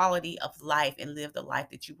best quality of life and live the life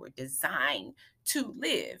that you were designed to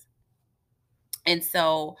live. And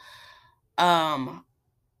so um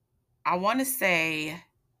I want to say,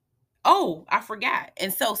 oh, I forgot.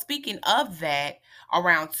 And so speaking of that,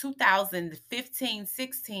 around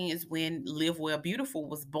 2015-16 is when Live Well Beautiful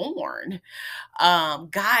was born.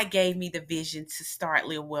 God gave me the vision to start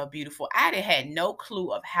Live Well Beautiful. I had no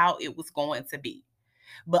clue of how it was going to be.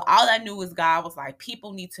 But all I knew is God was like,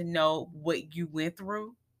 people need to know what you went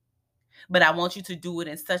through, but I want you to do it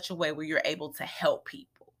in such a way where you're able to help people.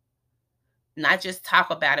 Not just talk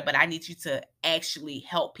about it, but I need you to actually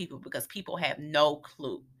help people, because people have no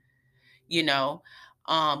clue, you know.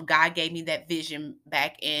 God gave me that vision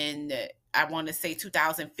back in, I want to say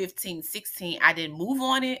 2015-16. I didn't move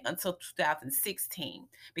on it until 2016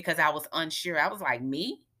 because I was unsure. I was like,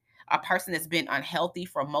 me, a person that's been unhealthy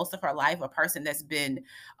for most of her life, a person that's been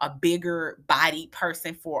a bigger body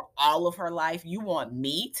person for all of her life, you want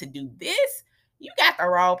me to do this? You got the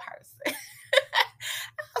wrong person.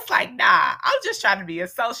 I was like, nah, I'm just trying to be a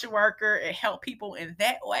social worker and help people in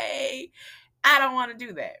that way. I don't want to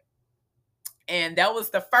do that. And that was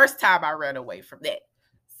the first time I ran away from that.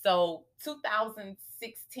 So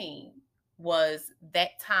 2016 was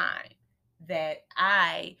that time that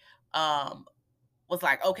I was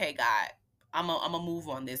like, okay, God, I'm gonna move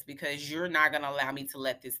on this, because you're not gonna allow me to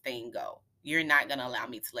let this thing go. You're not gonna allow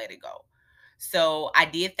me to let it go. So I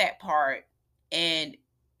did that part, and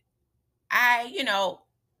I,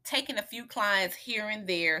 taken a few clients here and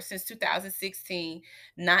there since 2016,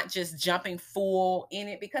 not just jumping full in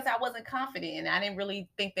it because I wasn't confident and I didn't really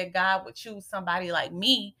think that God would choose somebody like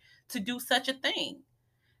me to do such a thing.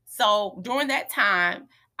 So during that time,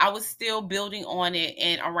 I was still building on it.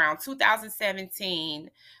 And around 2017,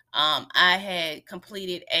 I had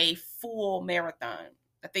completed a full marathon,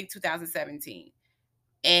 I think 2017.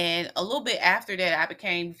 And a little bit after that, I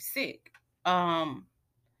became sick. And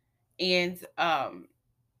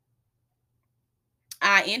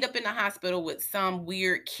I end up in the hospital with some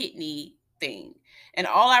weird kidney thing. And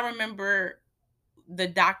all I remember the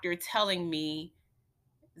doctor telling me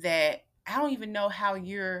that I don't even know how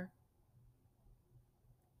you're,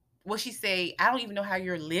 what she say, I don't even know how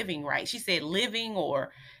you're living right. She said living,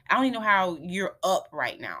 or I don't even know how you're up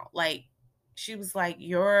right now. Like, she was like,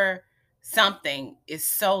 your something is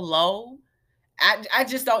so low. I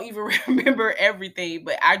just don't even remember everything,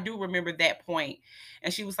 but I do remember that point.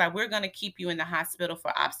 And she was like, we're going to keep you in the hospital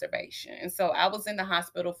for observation. And so I was in the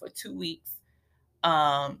hospital for 2 weeks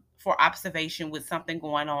for observation with something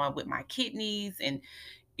going on with my kidneys. And,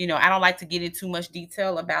 I don't like to get in too much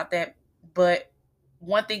detail about that. But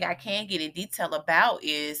one thing I can get in detail about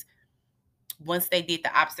is once they did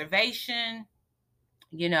the observation,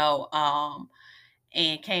 you know, um,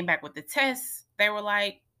 and came back with the tests, they were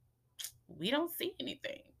like, we don't see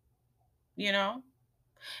anything, you know?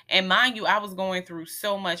 And mind you, I was going through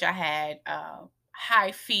so much. I had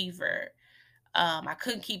high fever. I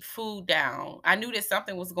couldn't keep food down. I knew that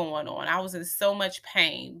something was going on. I was in so much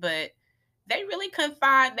pain, but they really couldn't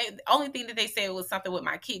find. The only thing that they said was something with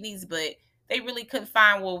my kidneys, but they really couldn't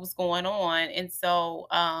find what was going on. And so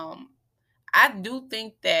I do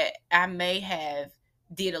think that I may have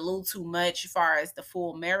did a little too much as far as the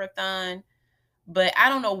full marathon, but I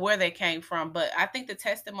don't know where they came from. But I think the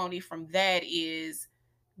testimony from that is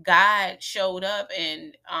God showed up,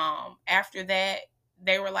 and after that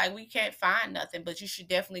they were like, we can't find nothing, but you should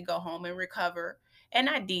definitely go home and recover. And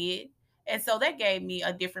I did. And so that gave me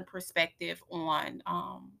a different perspective on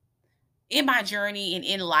in my journey and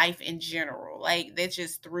in life in general. Like, that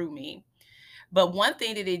just threw me. But one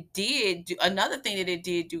thing that it did do, another thing that it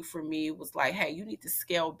did do for me was like, hey, you need to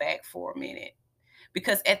scale back for a minute,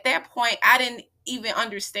 because at that point I didn't even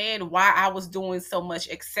understand why I was doing so much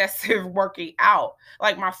excessive working out.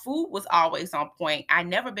 Like, my food was always on point. I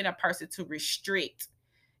never been a person to restrict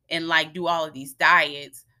and like do all of these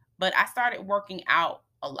diets, but I started working out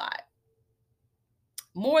a lot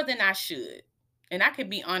more than I should. And I could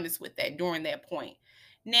be honest with that during that point.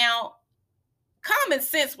 Now, common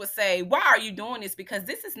sense would say, why are you doing this? Because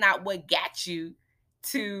this is not what got you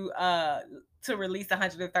to release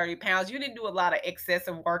 130 pounds. You didn't do a lot of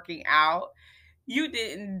excessive working out. You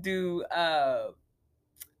didn't do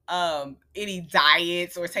any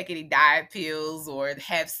diets or take any diet pills or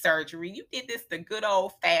have surgery. You did this the good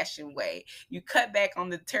old fashioned way. You cut back on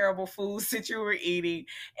the terrible foods that you were eating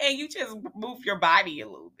and you just move your body a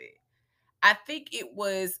little bit. I think I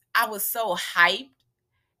was so hyped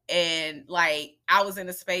and like I was in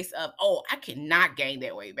a space of, oh, I cannot gain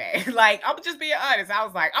that weight back. Like, I'm just being honest. I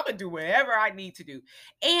was like, I'm gonna do whatever I need to do.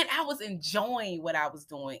 And I was enjoying what I was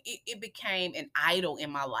doing. It became an idol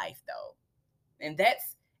in my life though. And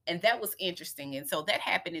that was interesting. And so that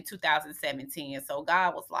happened in 2017. And so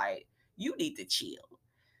God was like, you need to chill.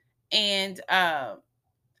 And I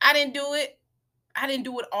didn't do it. I didn't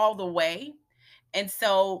do it all the way. And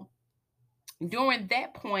so during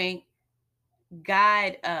that point,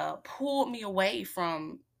 God pulled me away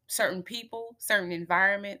from certain people, certain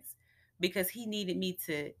environments, because He needed me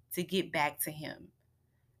to get back to Him.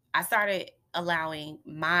 I started allowing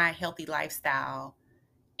my healthy lifestyle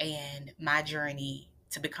and my journey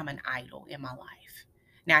to become an idol in my life.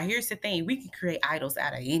 Now, here's the thing: we can create idols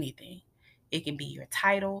out of anything. It can be your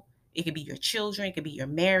title, it can be your children, it can be your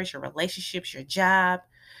marriage, your relationships, your job,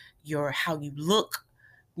 your how you look,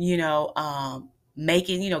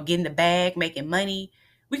 making, getting the bag, making money.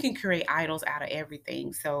 We can create idols out of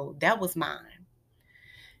everything. So that was mine.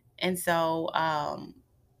 And so,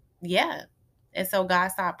 yeah. And so God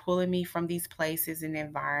started pulling me from these places and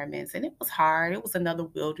environments. And it was hard. It was another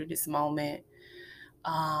wilderness moment.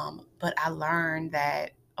 But I learned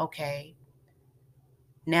that, okay,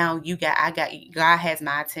 now God has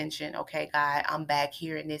my attention. Okay, God, I'm back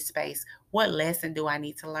here in this space. What lesson do I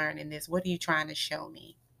need to learn in this? What are you trying to show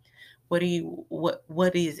me? What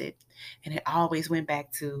is it? And it always went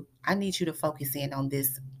back to, I need you to focus in on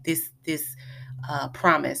this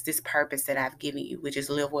promise, this purpose that I've given you, which is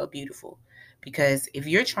live well beautiful. Because if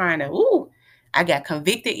you're trying to, I got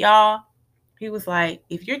convicted, y'all. He was like,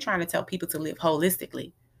 if you're trying to tell people to live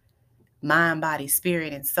holistically, mind, body,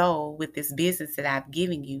 spirit, and soul with this business that I've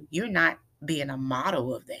given you, you're not being a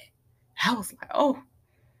model of that. I was like, oh,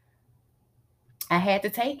 I had to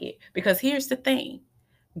take it. Because here's the thing: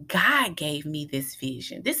 God gave me this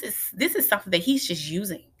vision. This is something that He's just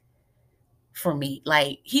using for me.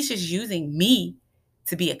 Like, He's just using me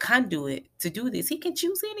to be a conduit to do this. He can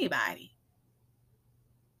choose anybody.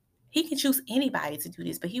 He can choose anybody to do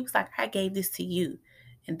this. But He was like, I gave this to you.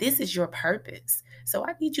 And this is your purpose. So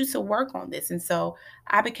I need you to work on this. And so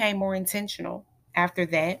I became more intentional after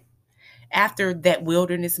that. After that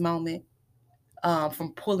wilderness moment,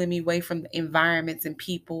 from pulling me away from the environments and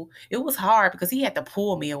people. It was hard because He had to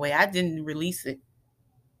pull me away. I didn't release it.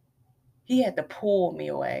 He had to pull me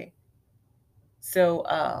away.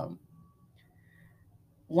 So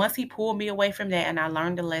once He pulled me away from that and I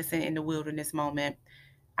learned the lesson in the wilderness moment,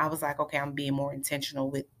 I was like, okay, I'm being more intentional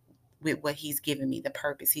with what He's given me, the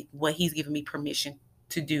purpose, what He's given me permission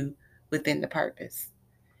to do within the purpose.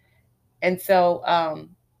 And so,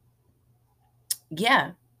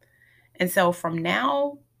 yeah. And so from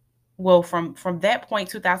now, well, from that point,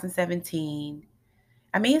 2017,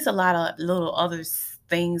 I mean, it's a lot of little other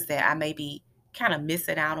things that I may be kind of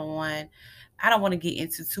missing out on. I don't want to get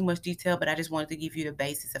into too much detail, but I just wanted to give you the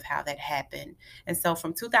basis of how that happened. And so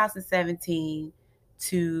from 2017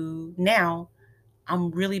 to now,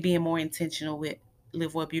 I'm really being more intentional with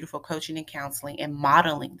Live Well Beautiful coaching and counseling and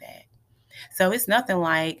modeling that. So it's nothing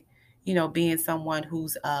like, being someone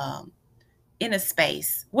who's in a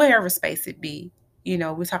space, wherever space it be,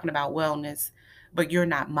 we're talking about wellness, but you're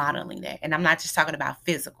not modeling that. And I'm not just talking about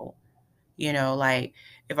physical, like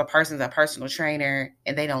if a person's a personal trainer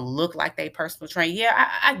and they don't look like they personal trainer, yeah,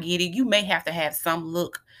 I get it. You may have to have some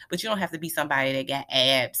look, but you don't have to be somebody that got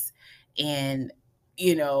abs and,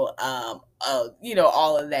 all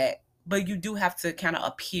of that. But you do have to kind of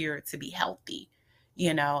appear to be healthy,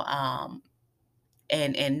 you know, um,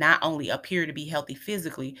 and not only appear to be healthy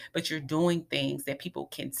physically, but you're doing things that people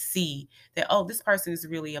can see that, oh, this person is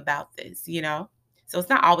really about this. So it's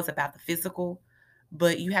not always about the physical,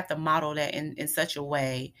 but you have to model that in such a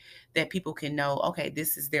way that people can know, okay,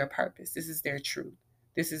 this is their purpose, this is their truth,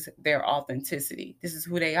 this is their authenticity, this is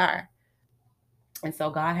who they are. And so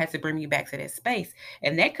God had to bring me back to that space.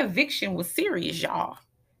 And that conviction was serious, y'all.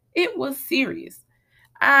 It was serious.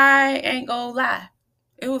 I ain't gonna lie.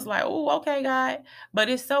 It was like, oh, okay, God. But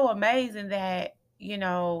it's so amazing that, we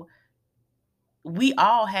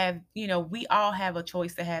all have a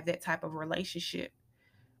choice to have that type of relationship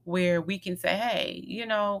where we can say, hey,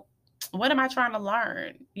 what am I trying to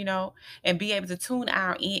learn? And be able to tune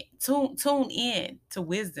in to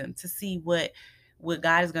wisdom to see what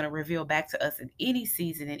God is going to reveal back to us in any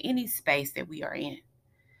season, in any space that we are in.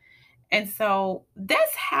 And so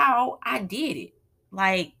that's how I did it.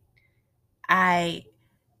 Like, I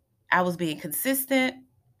I was being consistent.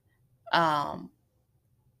 Um,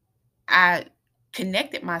 I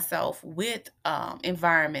connected myself with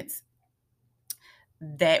environments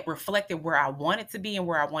that reflected where I wanted to be and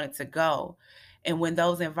where I wanted to go. And when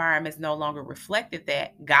those environments no longer reflected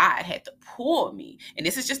that, God had to pull me. And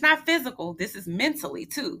this is just not physical, this is mentally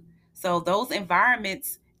too. So those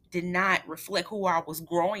environments did not reflect who I was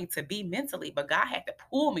growing to be mentally, but God had to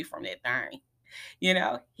pull me from that thing.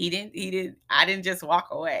 I didn't just walk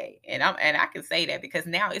away. And I can say that because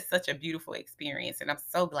now it's such a beautiful experience. And I'm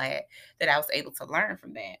so glad that I was able to learn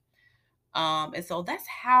from that. And so that's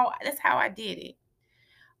how I did it.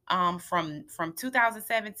 From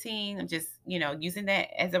 2017, I'm just using that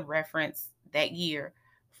as a reference, that year.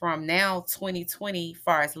 From now 2020,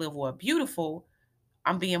 far as Live Well Beautiful,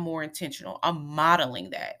 I'm being more intentional. I'm modeling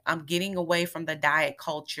that. I'm getting away from the diet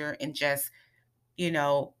culture and you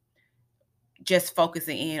know just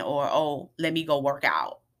focusing in, or, oh, let me go work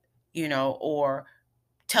out, or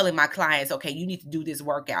telling my clients, okay, you need to do this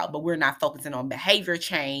workout, but we're not focusing on behavior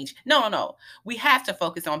change. No, no, no. We have to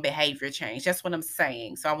focus on behavior change. That's what I'm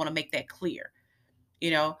saying. So I want to make that clear.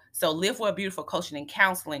 So Live Well Beautiful coaching and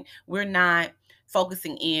counseling, we're not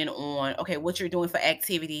focusing in on, okay, what you're doing for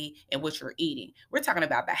activity and what you're eating. We're talking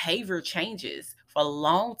about behavior changes for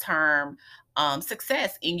long-term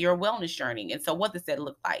success in your wellness journey. And so what does that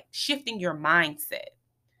look like? Shifting your mindset,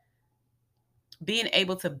 being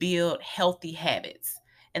able to build healthy habits.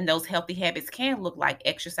 And those healthy habits can look like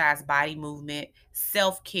exercise, body movement,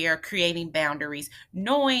 self-care, creating boundaries,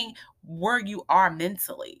 knowing where you are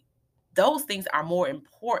mentally. Those things are more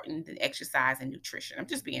important than exercise and nutrition. I'm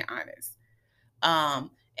just being honest.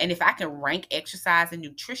 And if I can rank exercise and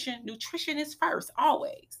nutrition, nutrition is first,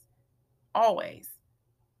 always. Always.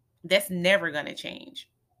 That's never going to change.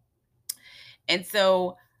 And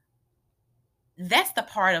so that's the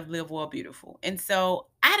part of Live Well Beautiful. And so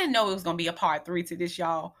I didn't know it was going to be a part 3 to this,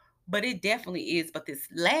 y'all, but it definitely is. But this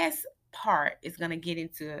last part is going to get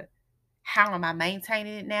into how am I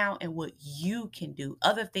maintaining it now and what you can do,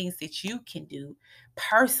 other things that you can do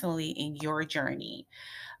personally in your journey.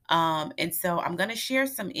 And so I'm going to share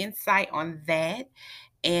some insight on that,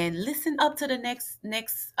 and listen up to the next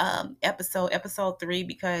episode 3,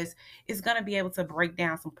 because it's going to be able to break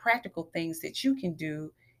down some practical things that you can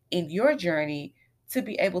do in your journey to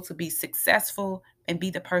be able to be successful and be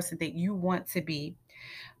the person that you want to be.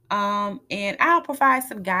 And I'll provide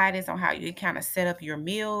some guidance on how you can kind of set up your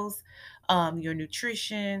meals, your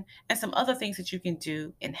nutrition, and some other things that you can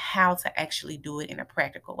do, and how to actually do it in a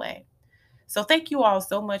practical way. So thank you all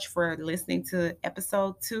so much for listening to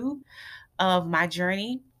episode 2 of my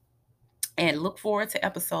journey, and look forward to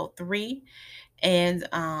episode 3. And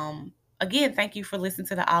again, thank you for listening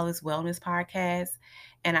to the All Is Wellness podcast.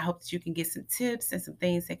 And I hope that you can get some tips and some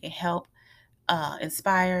things that can help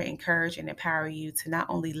inspire, encourage, and empower you to not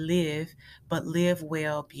only live, but live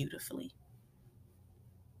well beautifully.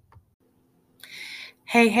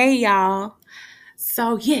 Hey, hey, y'all.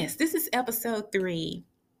 So, yes, this is episode 3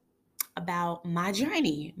 about my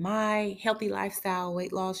journey, my healthy lifestyle,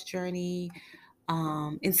 weight loss journey.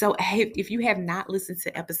 And so, hey, if you have not listened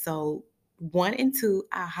to episode 1 and 2,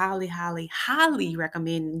 I highly, highly, highly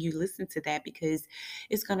recommend you listen to that, because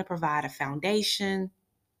it's going to provide a foundation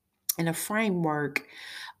and a framework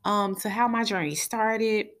to how my journey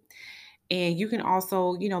started. And you can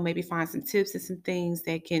also, maybe find some tips and some things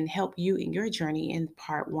that can help you in your journey in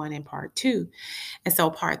part 1 and part 2. And so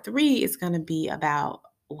part 3 is going to be about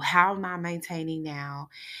how am I maintaining now,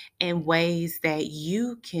 and ways that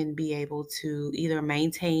you can be able to either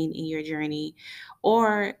maintain in your journey,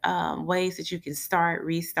 or ways that you can start,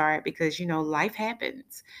 restart, because, life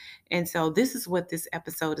happens. And so this is what this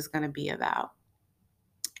episode is going to be about.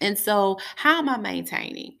 And so, how am I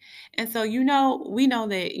maintaining? And so, we know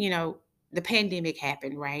that, the pandemic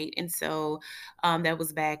happened, right? And so, that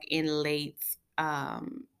was back in late,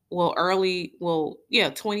 early,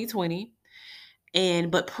 2020.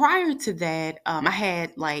 But prior to that, I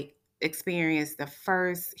had like experienced the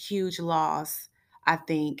first huge loss, I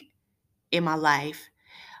think, in my life,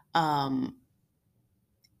 um,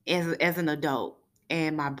 as an adult.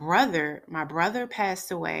 And my brother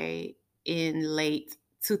passed away in late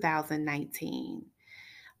 2019.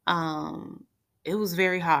 um it was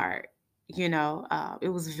very hard. It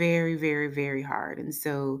was very, very, very hard. And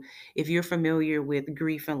so if you're familiar with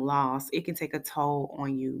grief and loss, it can take a toll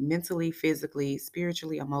on you mentally, physically,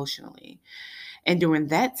 spiritually, emotionally. And during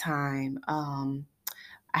that time,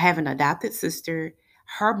 I have an adopted sister.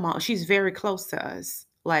 Her mom, she's very close to us.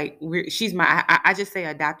 Like, she's I just say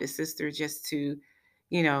adopted sister just to,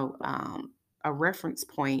 you know um a reference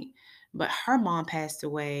point. But her mom passed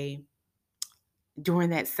away during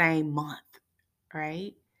that same month,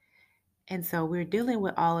 right? And so we're dealing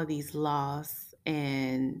with all of these loss,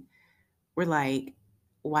 and we're like,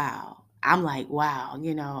 wow. I'm like, wow,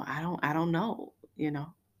 I don't know,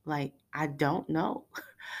 like I don't know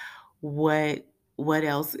what what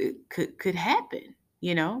else it could happen,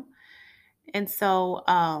 you know? And so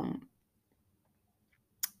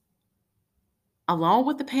along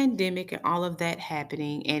with the pandemic and all of that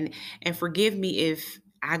happening, and forgive me if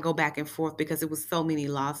I go back and forth because it was so many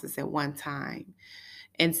losses at one time.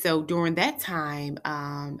 And so during that time,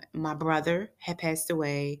 my brother had passed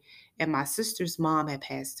away and my sister's mom had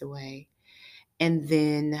passed away. And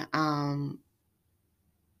then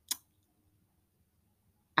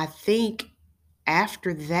I think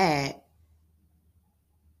after that,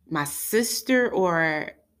 my sister, or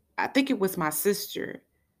I think it was my sister.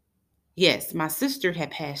 Yes, my sister had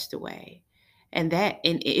passed away. And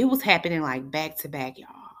it was happening like back to back, y'all.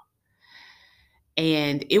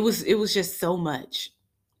 And it was just so much,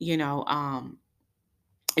 you know.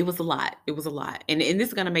 It was a lot. It was a lot. And this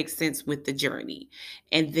is gonna make sense with the journey.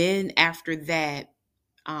 And then after that,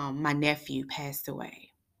 my nephew passed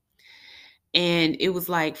away. And it was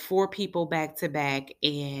like four people back to back.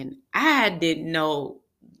 And I didn't know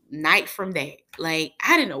night from day. Like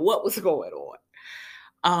I didn't know what was going on.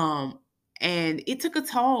 Um, and it took a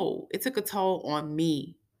toll. It took a toll on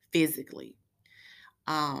me physically.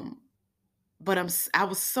 Um, but I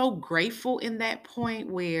was so grateful in that point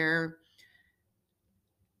where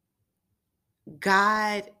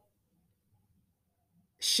God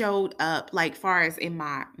showed up, like far as in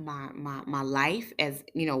my life, as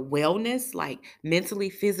wellness, like mentally,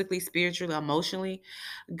 physically, spiritually, emotionally.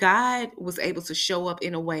 God was able to show up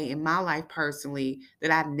in a way in my life personally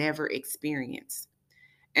that I've never experienced.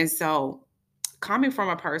 And so, coming from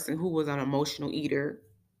a person who was an emotional eater,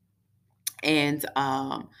 and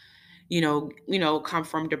come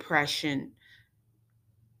from depression,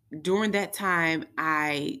 during that time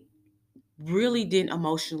I really didn't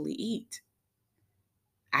emotionally eat.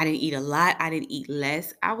 I didn't eat a lot. I didn't eat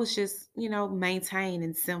less. I was just, maintained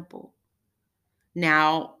and simple.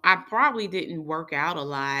 Now, I probably didn't work out a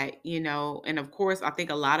lot, and of course, I think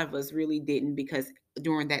a lot of us really didn't, because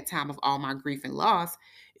during that time of all my grief and loss,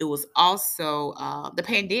 it was also the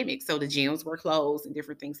pandemic. So the gyms were closed and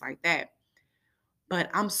different things like that. But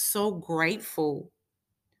I'm so grateful,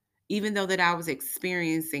 even though that I was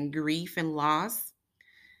experiencing grief and loss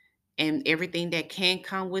and everything that can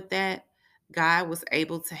come with that, God was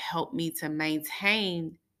able to help me to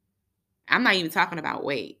maintain. I'm not even talking about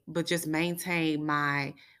weight, but just maintain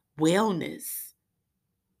my wellness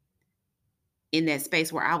in that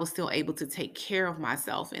space where I was still able to take care of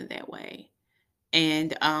myself in that way.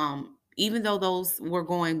 And even though those were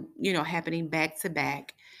going, happening back to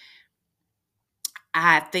back,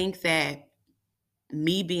 I think that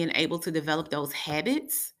me being able to develop those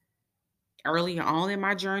habits earlier on in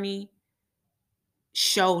my journey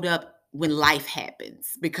showed up when life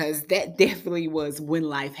happens, because that definitely was when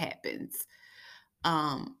life happens.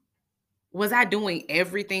 Um, Was I doing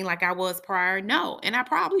everything like I was prior? No. And I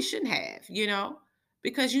probably shouldn't have,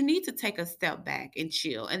 because you need to take a step back and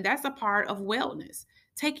chill. And that's a part of wellness,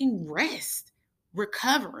 taking rest,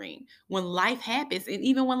 recovering when life happens, and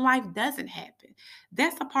even when life doesn't happen.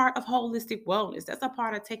 That's a part of holistic wellness. That's a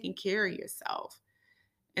part of taking care of yourself.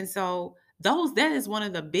 And so, that is one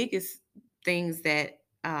of the biggest things that,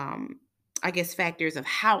 I guess, factors of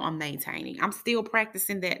how I'm maintaining. I'm still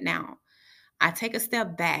practicing that now. I take a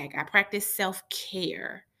step back. I practice self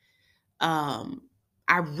care. Um,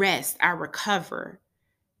 I rest. I recover.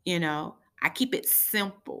 I keep it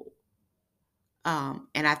simple.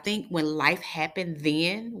 And I think when life happened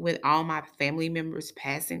then, with all my family members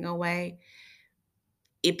passing away,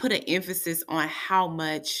 it put an emphasis on how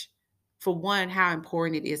much, for one, how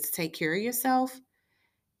important it is to take care of yourself.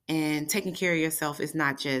 And taking care of yourself is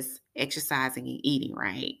not just exercising and eating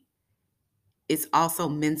right. It's also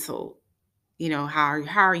mental. How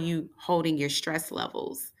are you holding your stress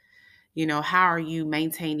levels? How are you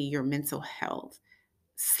maintaining your mental health?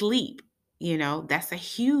 Sleep, that's a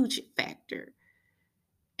huge factor.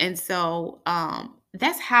 And so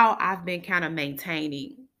that's how I've been kind of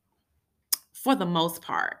maintaining for the most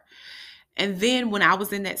part. And then when I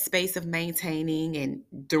was in that space of maintaining, and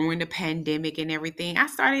during the pandemic and everything, I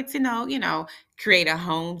started to create a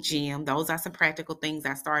home gym. Those are some practical things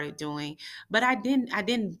I started doing. But I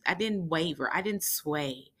didn't waver. I didn't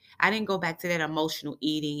sway. I didn't go back to that emotional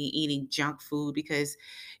eating and eating junk food, because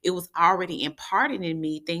it was already imparted in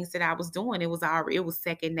me things that I was doing. It was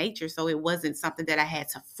second nature. So it wasn't something that I had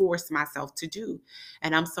to force myself to do.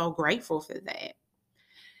 And I'm so grateful for that.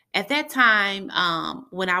 At that time,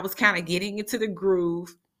 when I was kind of getting into the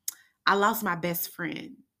groove, I lost my best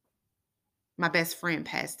friend. My best friend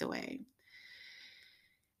passed away.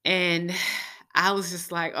 And I was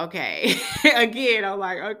just like, okay. Again, I'm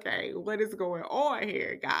like, okay, what is going on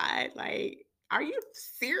here, God? Like, are you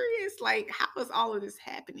serious? Like, how is all of this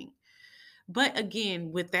happening? But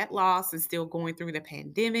again, with that loss and still going through the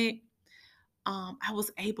pandemic, I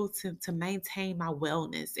was able to maintain my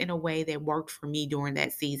wellness in a way that worked for me during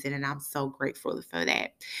that season, and I'm so grateful for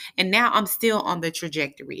that. And now I'm still on the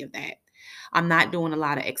trajectory of that. I'm not doing a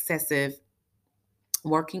lot of excessive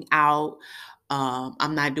working out.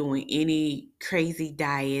 I'm not doing any crazy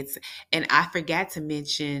diets. And I forgot to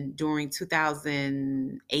mention during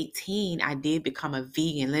 2018, I did become a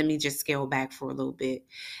vegan. Let me just scale back for a little bit.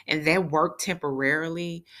 And that worked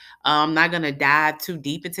temporarily. I'm not going to dive too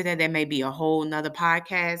deep into that. That may be a whole nother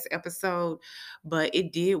podcast episode, but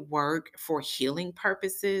it did work for healing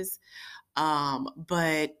purposes.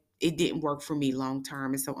 But it didn't work for me long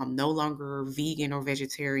term. And so I'm no longer vegan or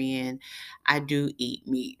vegetarian. I do eat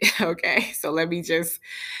meat. Okay. So let me just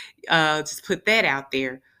put that out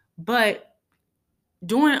there. But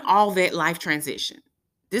during all that life transition,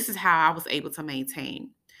 this is how I was able to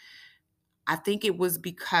maintain. I think it was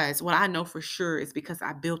because what I know for sure is because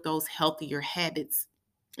I built those healthier habits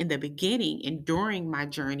in the beginning and during my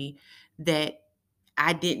journey that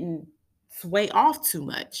I didn't sway off too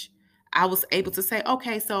much. I was able to say,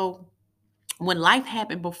 okay, so when life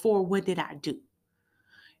happened before, what did I do?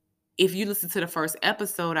 If you listen to the first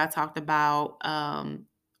episode, I talked about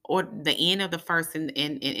or the end of the first and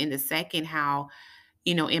the second, how,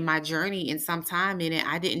 in my journey and some time in it,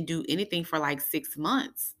 I didn't do anything for like 6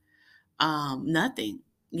 months. Nothing,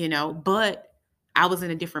 but I was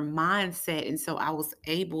in a different mindset. And so I was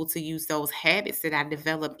able to use those habits that I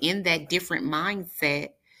developed in that different mindset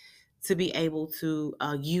to be able to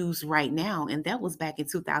use right now. And that was back in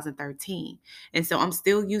 2013. And so I'm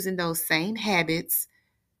still using those same habits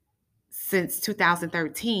since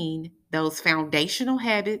 2013, those foundational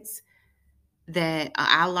habits that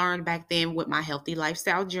I learned back then with my healthy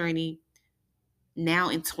lifestyle journey, now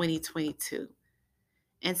in 2022.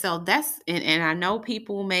 And so and I know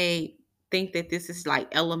people may think that this is like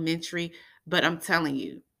elementary, but I'm telling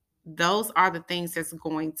you, those are the things that's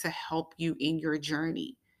going to help you in your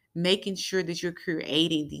journey, making sure that you're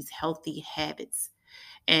creating these healthy habits.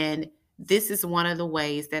 And this is one of the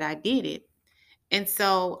ways that I did it. And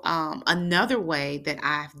so, another way that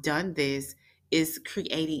I've done this is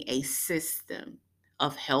creating a system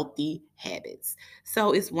of healthy habits.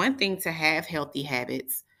 So, it's one thing to have healthy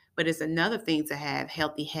habits, but it's another thing to have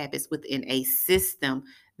healthy habits within a system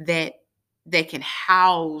that can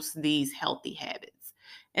house these healthy habits.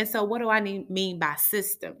 And so, what do I mean by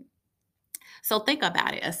system? So, think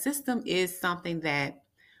about it. A system is something that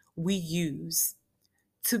we use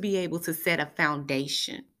to be able to set a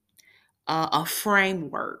foundation, a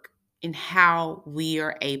framework in how we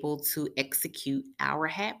are able to execute our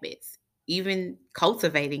habits, even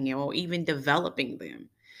cultivating them or even developing them.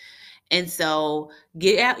 And so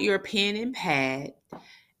get out your pen and pad.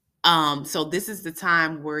 So this is the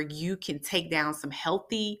time where you can take down some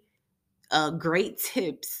healthy, great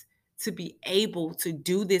tips to be able to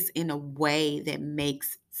do this in a way that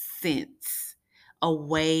makes sense, a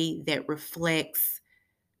way that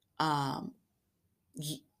um,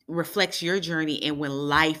 reflects your journey and when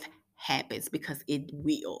life happens, because it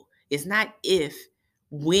will. It's not if,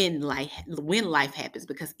 when life happens,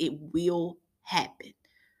 because it will happen.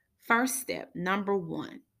 First step, number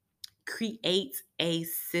 1, create a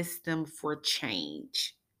system for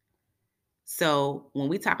change. So when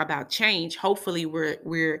we talk about change, hopefully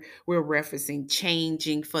we're referencing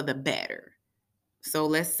changing for the better. So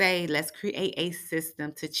let's create a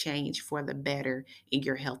system to change for the better in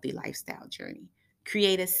your healthy lifestyle journey.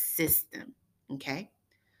 Create a system. Okay.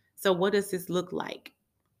 So what does this look like?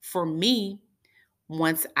 For me,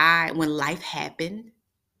 when life happened,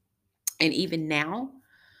 and even now,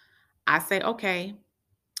 I say, okay,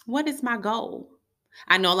 what is my goal?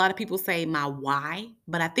 I know a lot of people say my why,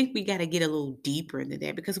 but I think we got to get a little deeper into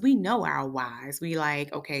that because we know our whys. We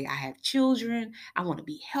like, okay, I have children, I want to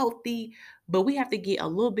be healthy, but we have to get a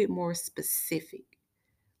little bit more specific.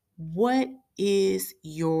 What is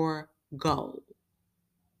your goal?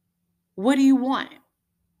 What do you want?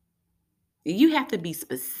 You have to be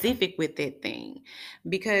specific with that thing,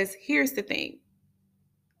 because here's the thing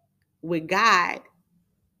with God,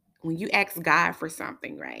 when you ask God for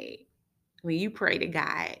something, right? When you pray to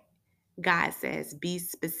God, God says, be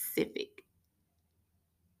specific,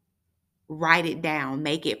 write it down,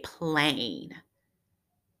 make it plain.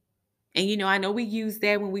 And I know we use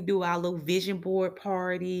that when we do our little vision board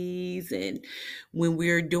parties and when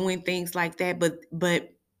we're doing things like that,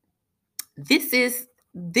 but this is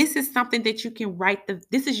something that you can write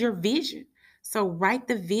this is your vision. So write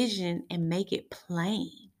the vision and make it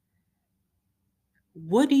plain.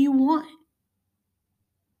 What do you want?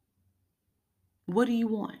 What do you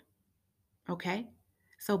want? Okay?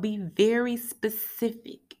 So be very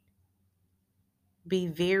specific. Be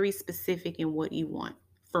very specific in what you want.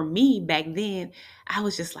 For me, back then, I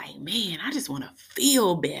was just like, man, I just want to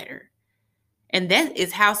feel better. And that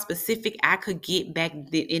is how specific I could get back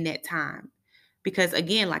in that time. Because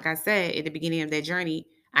again, like I said at the beginning of that journey,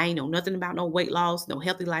 I ain't know nothing about no weight loss, no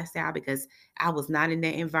healthy lifestyle, because I was not in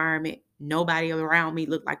that environment. Nobody around me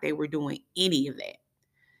looked like they were doing any of that.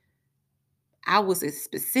 I was as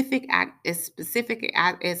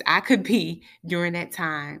I could be during that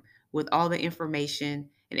time with all the information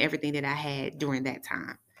and everything that I had during that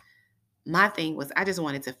time. My thing was I just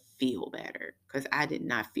wanted to feel better because I did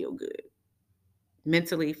not feel good.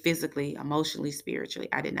 Mentally, physically, emotionally, spiritually,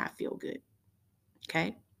 I did not feel good.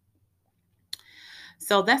 Okay?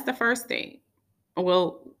 So that's the first thing.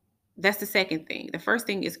 Well, that's the second thing. The first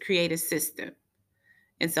thing is create a system.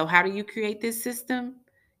 And so how do you create this system?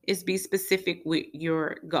 Is be specific with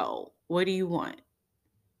your goal. What do you want?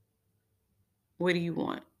 What do you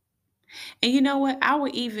want? And you know what? I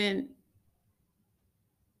would even,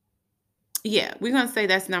 yeah, we're going to say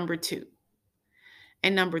that's number 2.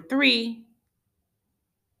 And number 3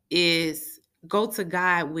 is go to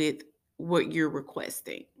God with what you're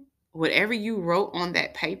requesting. Whatever you wrote on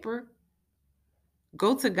that paper,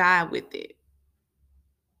 go to God with it.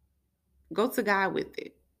 Go to God with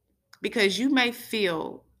it. Because you may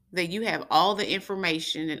feel that you have all the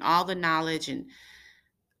information and all the knowledge and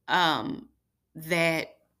um that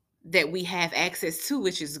we have access to,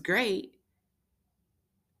 which is great.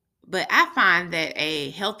 But I find that a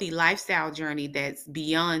healthy lifestyle journey that's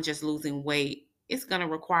beyond just losing weight, it's going to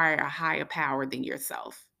require a higher power than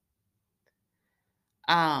yourself.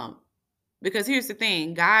 Um, because here's the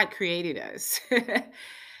thing, God created us.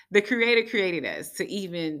 The creator created us to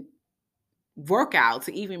even work out,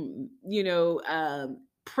 to even,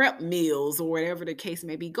 prep meals or whatever the case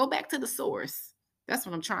may be. Go back to the source. That's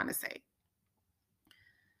what I'm trying to say.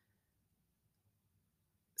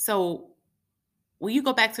 So when you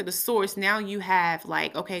go back to the source, now you have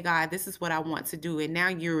like, okay, God, this is what I want to do. And now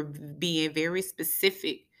you're being very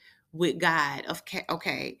specific with God of,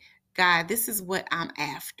 okay, God, this is what I'm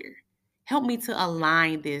after. Help me to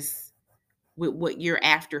align this with what you're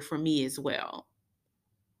after for me as well.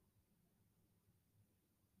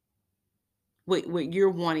 What you're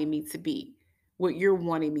wanting me to be, what you're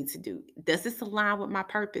wanting me to do. Does this align with my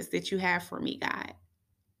purpose that you have for me, God?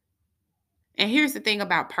 And here's the thing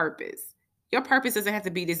about purpose. Your purpose doesn't have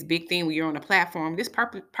to be this big thing when you're on a platform. This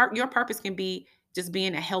purpose, your purpose can be just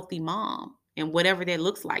being a healthy mom and whatever that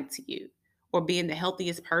looks like to you, or being the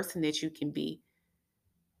healthiest person that you can be.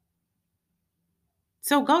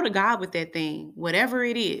 So go to God with that thing, whatever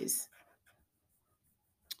it is,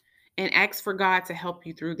 and ask for God to help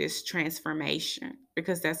you through this transformation,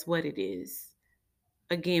 because that's what it is.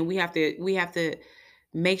 Again, we have to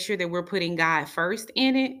make sure that we're putting God first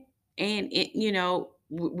in it, and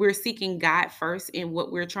we're seeking God first in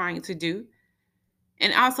what we're trying to do,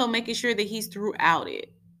 and also making sure that he's throughout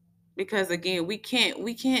it, because again, we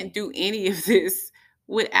can't do any of this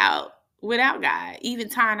without God. Even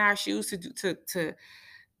tying our shoes to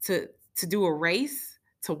to do a race,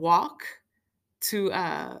 to walk, to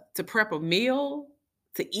prep a meal,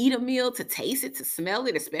 to eat a meal, to taste it, to smell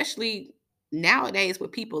it, especially nowadays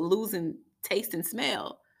with people losing taste and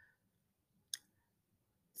smell.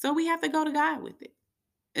 So we have to go to God with it.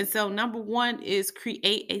 And so number 1 is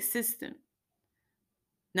create a system.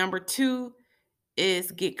 Number 2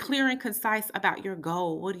 is get clear and concise about your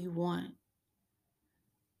goal. What do you want?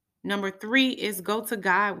 Number 3 is go to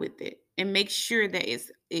God with it and make sure that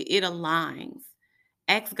it aligns.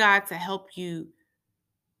 Ask God to help you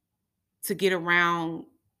to get around.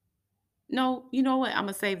 No, you know what? I'm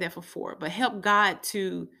going to save that for 4. But ask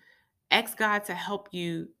God to help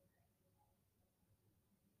you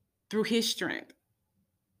through his strength.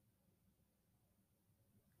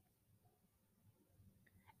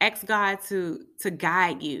 Ask God to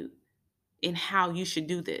guide you in how you should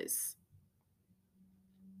do this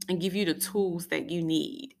and give you the tools that you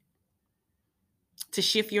need to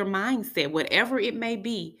shift your mindset, whatever it may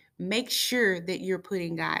be. Make sure that you're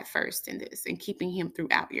putting God first in this and keeping him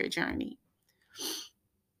throughout your journey.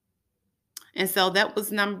 And so that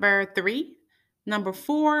was number 3. Number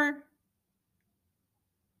 4,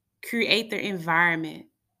 create the environment.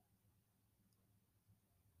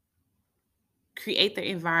 create the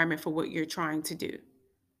environment for what you're trying to do.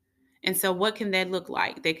 And so, what can that look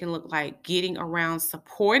like? They can look like getting around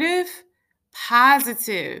supportive,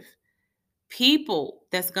 positive people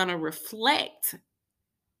that's going to reflect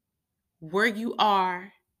where you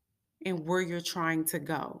are and where you're trying to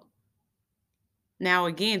go. Now,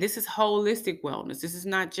 again, this is holistic wellness. This is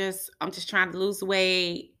not just, I'm just trying to lose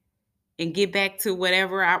weight and get back to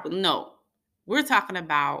whatever I would. No, we're talking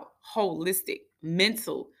about holistic,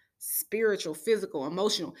 mental, spiritual, physical,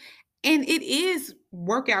 emotional. And it is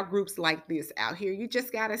workout groups like this out here. You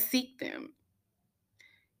just got to seek them.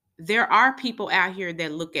 There are people out here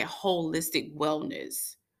that look at holistic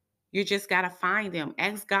wellness. You just got to find them.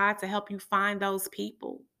 Ask God to help you find those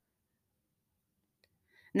people.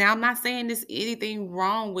 Now, I'm not saying there's anything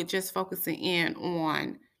wrong with just focusing in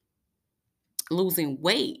on losing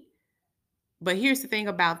weight. But here's the thing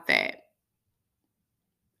about that.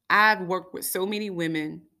 I've worked with so many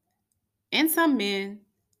women and some men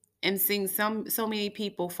and seen so many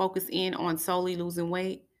people focus in on solely losing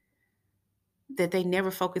weight that they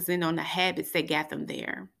never focus in on the habits that got them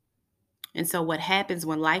there. And so what happens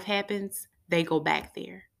when life happens, they go back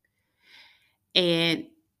there. And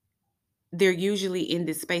they're usually in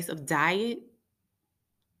this space of diet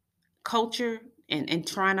culture and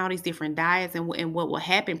trying all these different diets. And what will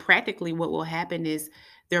happen, practically what will happen is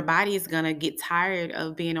their body is going to get tired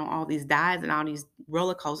of being on all these diets and all these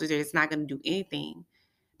roller coasters. It's not going to do anything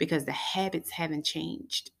because the habits haven't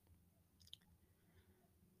changed.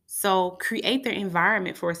 So create their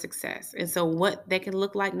environment for success. And so what that can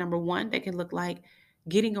look like, number one, that can look like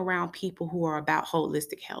getting around people who are about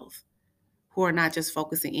holistic health, who are not just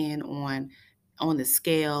focusing in on the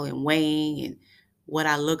scale and weighing and what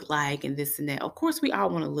I look like and this and that. Of course, we all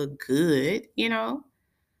want to look good,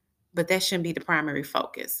 but that shouldn't be the primary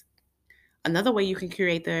focus. Another way you can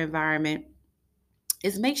create the environment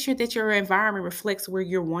is make sure that your environment reflects where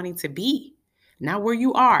you're wanting to be, not where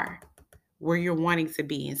you are, where you're wanting to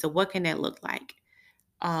be. And so what can that look like?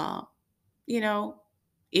 Uh, you know,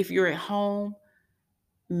 if you're at home,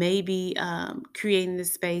 maybe creating a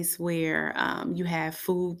space where you have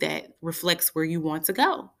food that reflects where you want to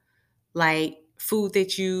go, like food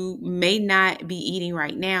that you may not be eating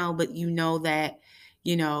right now, but you know that,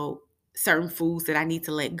 certain foods that I need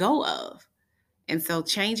to let go of. And so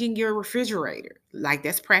changing your refrigerator, like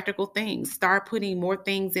that's practical things. Start putting more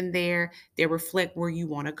things in there that reflect where you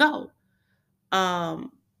want to go.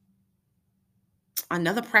 Um,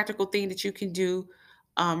 Another practical thing that you can do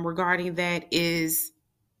regarding that is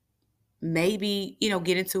maybe,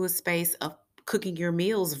 get into a space of cooking your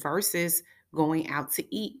meals versus going out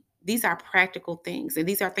to eat. These are practical things, and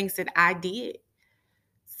these are things that I did.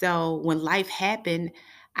 So when life happened,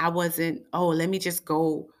 I wasn't, oh, let me just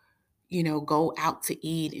go out to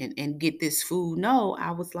eat and get this food. No,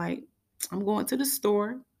 I was like, I'm going to the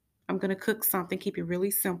store. I'm going to cook something, keep it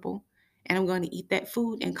really simple, and I'm going to eat that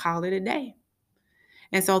food and call it a day.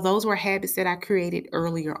 And so those were habits that I created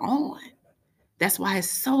earlier on. That's why it's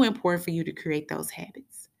so important for you to create those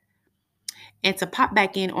habits. And to pop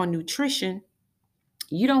back in on nutrition,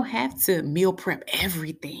 you don't have to meal prep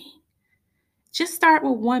everything. Just start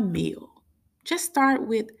with one meal. Just start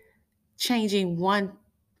with changing one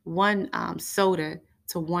soda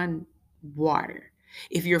to one water.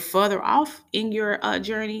 If you're further off in your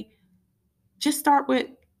journey, just start with,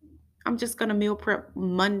 I'm just going to meal prep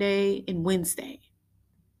Monday and Wednesday.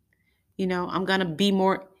 I'm going to be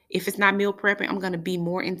more, if it's not meal prepping, I'm going to be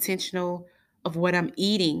more intentional of what I'm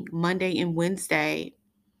eating Monday and Wednesday.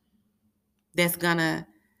 That's going to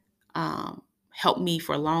help me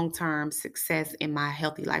for long-term success in my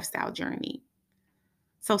healthy lifestyle journey.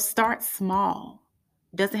 So start small.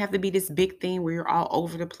 It doesn't have to be this big thing where you're all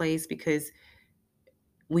over the place, because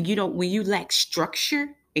when you lack structure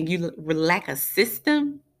and you lack a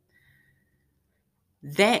system,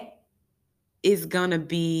 that is going to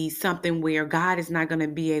be something where God is not going to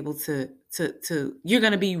be able to you're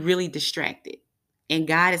going to be really distracted, and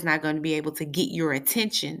God is not going to be able to get your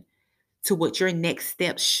attention to what your next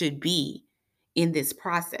steps should be in this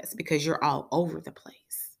process, because you're all over the place.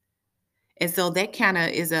 And so that kind of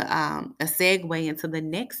is a segue into the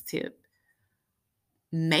next tip,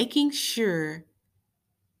 making sure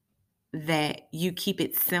that you keep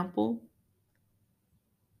it simple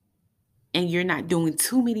and you're not doing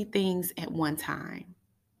too many things at one time.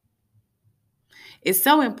 It's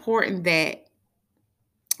so important that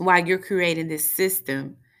while you're creating this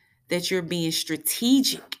system, that you're being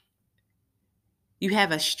strategic. You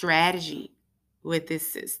have a strategy with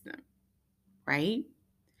this system, right?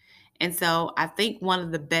 And so I think one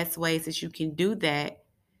of the best ways that you can do that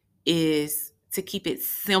is to keep it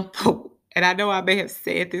simple. And I know I may have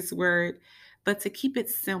said this word, but to keep it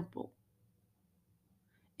simple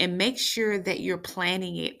and make sure that you're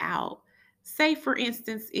planning it out. Say, for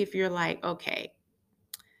instance, if you're like, okay,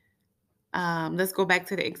 let's go back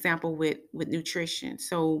to the example with nutrition.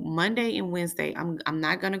 So Monday and Wednesday, I'm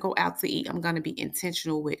not gonna go out to eat. I'm gonna be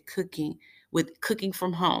intentional with cooking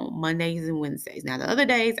from home Mondays and Wednesdays. Now the other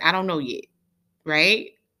days, I don't know yet, right?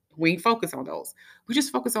 We ain't focus on those. We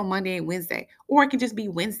just focus on Monday and Wednesday, or it can just be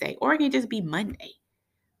Wednesday, or it can just be Monday.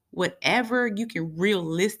 Whatever you can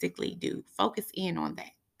realistically do, focus in on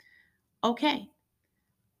that. Okay.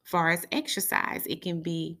 Far as exercise, it can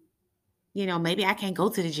be, maybe I can't go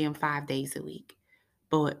to the gym 5 days a week,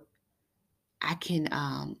 but I can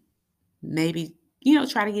maybe,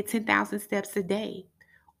 try to get 10,000 steps a day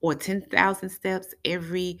or 10,000 steps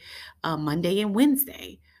every Monday and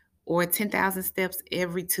Wednesday or 10,000 steps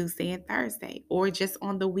every Tuesday and Thursday or just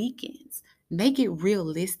on the weekends. Make it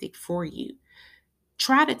realistic for you.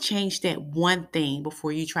 Try to change that one thing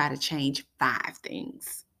before you try to change 5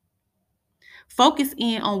 things. Focus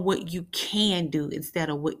in on what you can do instead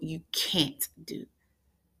of what you can't do.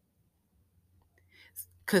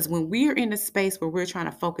 Because when we're in a space where we're trying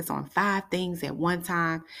to focus on 5 things at one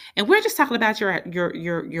time, and we're just talking about your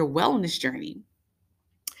wellness journey,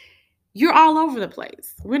 you're all over the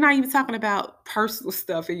place. We're not even talking about personal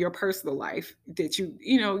stuff in your personal life that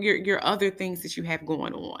your other things that you have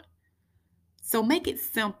going on. So make it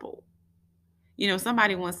simple.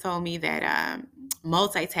 Somebody once told me that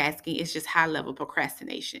multitasking is just high level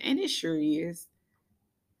procrastination, and it sure is.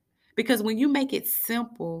 Because when you make it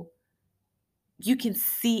simple, you can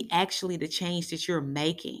see actually the change that you're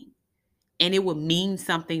making. And it will mean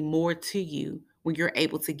something more to you when you're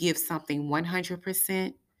able to give something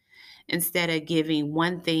 100% instead of giving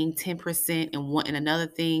one thing 10% and another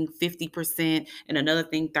thing 50% and another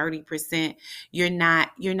thing 30%. You're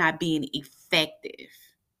not being effective.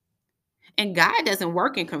 And God doesn't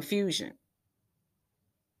work in confusion.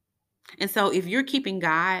 And so if you're keeping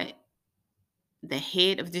God the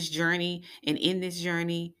head of this journey and in this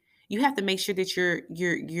journey, you have to make sure that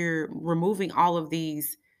you're removing all of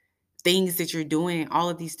these things that you're doing, all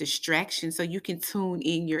of these distractions, so you can tune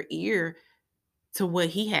in your ear to what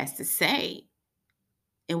he has to say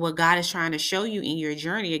and what God is trying to show you in your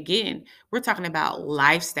journey. Again, we're talking about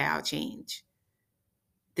lifestyle change.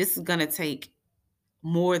 This is going to take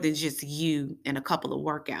more than just you and a couple of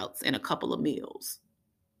workouts and a couple of meals,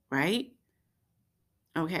 right?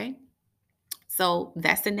 Okay. So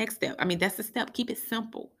that's the next step. I mean, that's the step. Keep it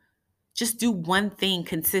simple. Just do one thing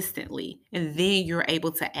consistently, and then you're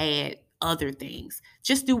able to add other things.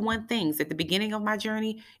 Just do one thing. At the beginning of my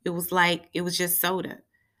journey, it was just soda.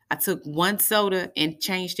 I took one soda and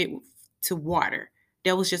changed it to water.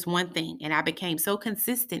 That was just one thing. And I became so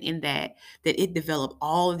consistent in that it developed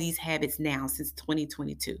all of these habits now since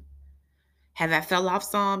 2022. Have I fell off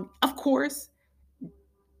some? Of course.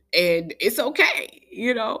 And it's okay,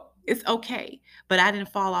 it's okay. But I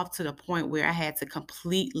didn't fall off to the point where I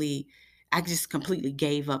just completely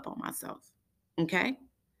gave up on myself. Okay.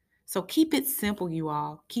 So keep it simple, you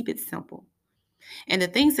all. Keep it simple. And the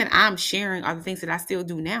things that I'm sharing are the things that I still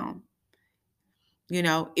do now.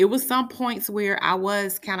 It was some points where I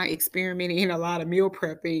was kind of experimenting in a lot of meal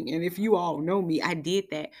prepping. And if you all know me, I did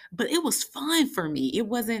that. But it was fun for me. It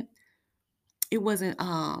wasn't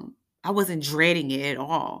I wasn't dreading it at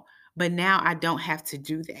all. But now I don't have to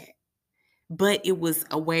do that. But it was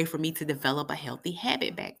a way for me to develop a healthy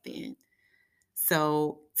habit back then.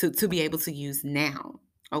 So to be able to use now.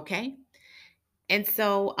 Okay. And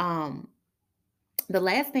so the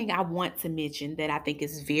last thing I want to mention that I think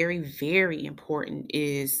is very, very important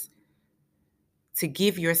is to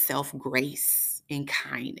give yourself grace and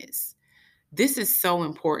kindness. This is so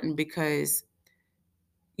important because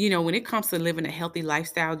when it comes to living a healthy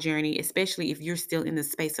lifestyle journey, especially if you're still in the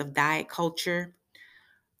space of diet culture,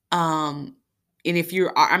 um, and if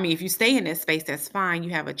you stay in that space, that's fine.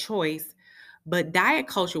 You have a choice. But diet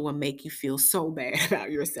culture will make you feel so bad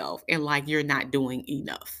about yourself and like you're not doing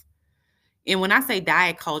enough. And when I say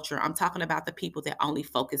diet culture, I'm talking about the people that only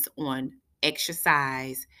focus on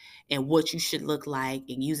exercise and what you should look like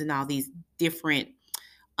and using all these different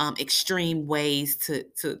extreme ways to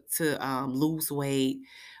lose weight.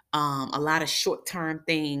 A lot of short term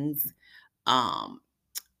things. Um,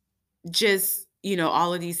 just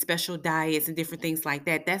all of these special diets and different things like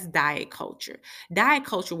that. That's diet culture. Diet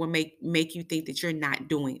culture will make you think that you're not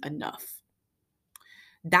doing enough.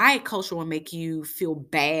 Diet culture will make you feel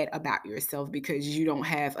bad about yourself because you don't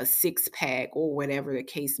have a six pack or whatever the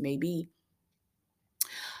case may be.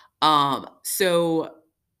 So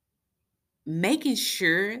making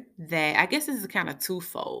sure that, I guess this is kind of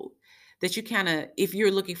twofold, that you kind of, if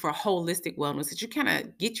you're looking for holistic wellness, that you kind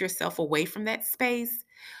of get yourself away from that space,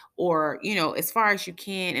 or, as far as you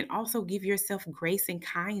can, and also give yourself grace and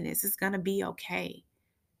kindness. It's going to be okay.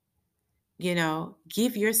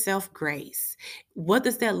 Give yourself grace. What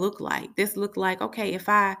does that look like? This look like, okay, if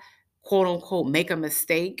I quote unquote make a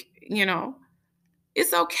mistake,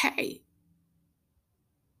 it's okay.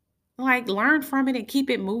 Like, learn from it and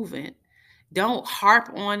keep it moving. Don't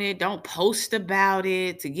harp on it. Don't post about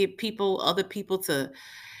it to get other people to,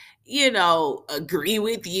 agree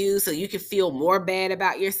with you so you can feel more bad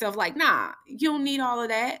about yourself. Like, nah, you don't need all of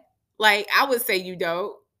that. Like, I would say you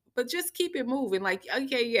don't, but just keep it moving. Like,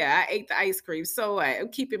 okay, yeah, I ate the ice cream. So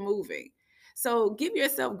keep it moving. So give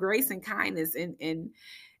yourself grace and kindness,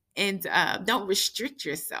 and don't restrict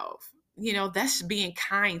yourself. That's being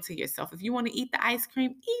kind to yourself. If you want to eat the ice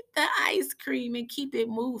cream, eat the ice cream and keep it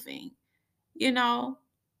moving, you know,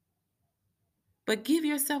 but give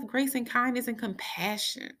yourself grace and kindness and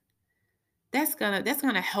compassion. That's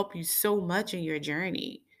gonna help you so much in your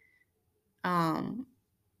journey. Um,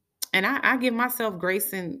 and I give myself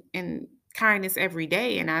grace and kindness every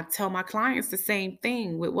day. And I tell my clients the same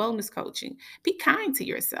thing with wellness coaching. Be kind to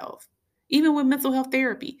yourself. Even with mental health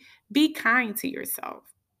therapy, be kind to yourself.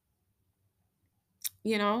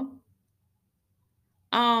 You know,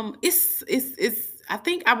 it's I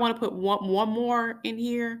think I want to put one more in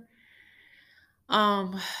here.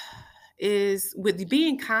 Um is with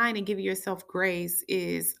being kind and giving yourself grace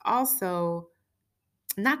is also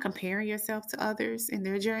not comparing yourself to others in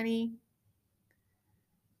their journey.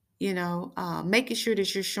 Making sure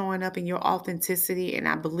that you're showing up in your authenticity. And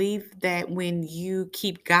I believe that when you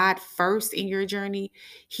keep God first in your journey,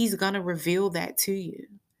 He's going to reveal that to you.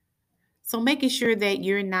 So making sure that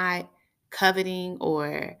you're not coveting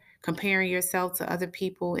or comparing yourself to other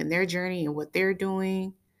people in their journey and what they're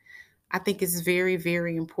doing, I think is very,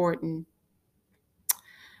 very important.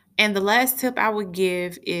 And the last tip I would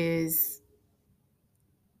give is,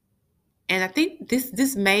 and I think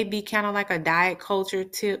this may be kind of like a diet culture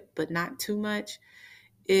tip, but not too much,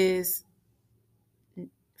 is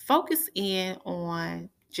focus in on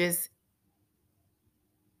just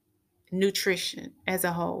nutrition as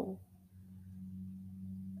a whole.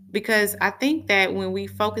 Because I think that when we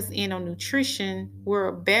focus in on nutrition,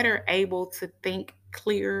 we're better able to think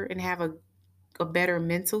clear and have a better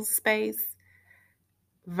mental space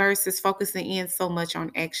versus focusing in so much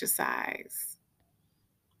on exercise.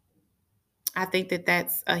 I think that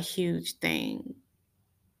that's a huge thing.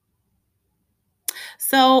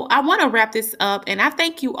 So I want to wrap this up, and I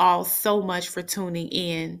thank you all so much for tuning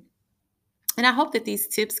in. And I hope that these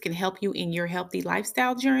tips can help you in your healthy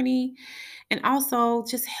lifestyle journey, and also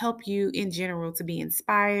just help you in general to be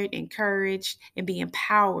inspired, encouraged, and be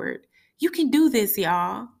empowered. You can do this,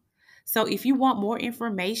 y'all. So if you want more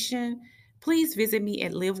information, please visit me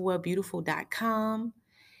at livewellbeautiful.com.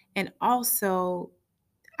 And also,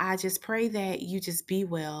 I just pray that you just be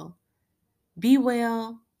well. Be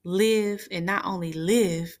well, live, and not only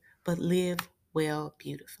live, but live well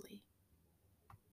beautifully.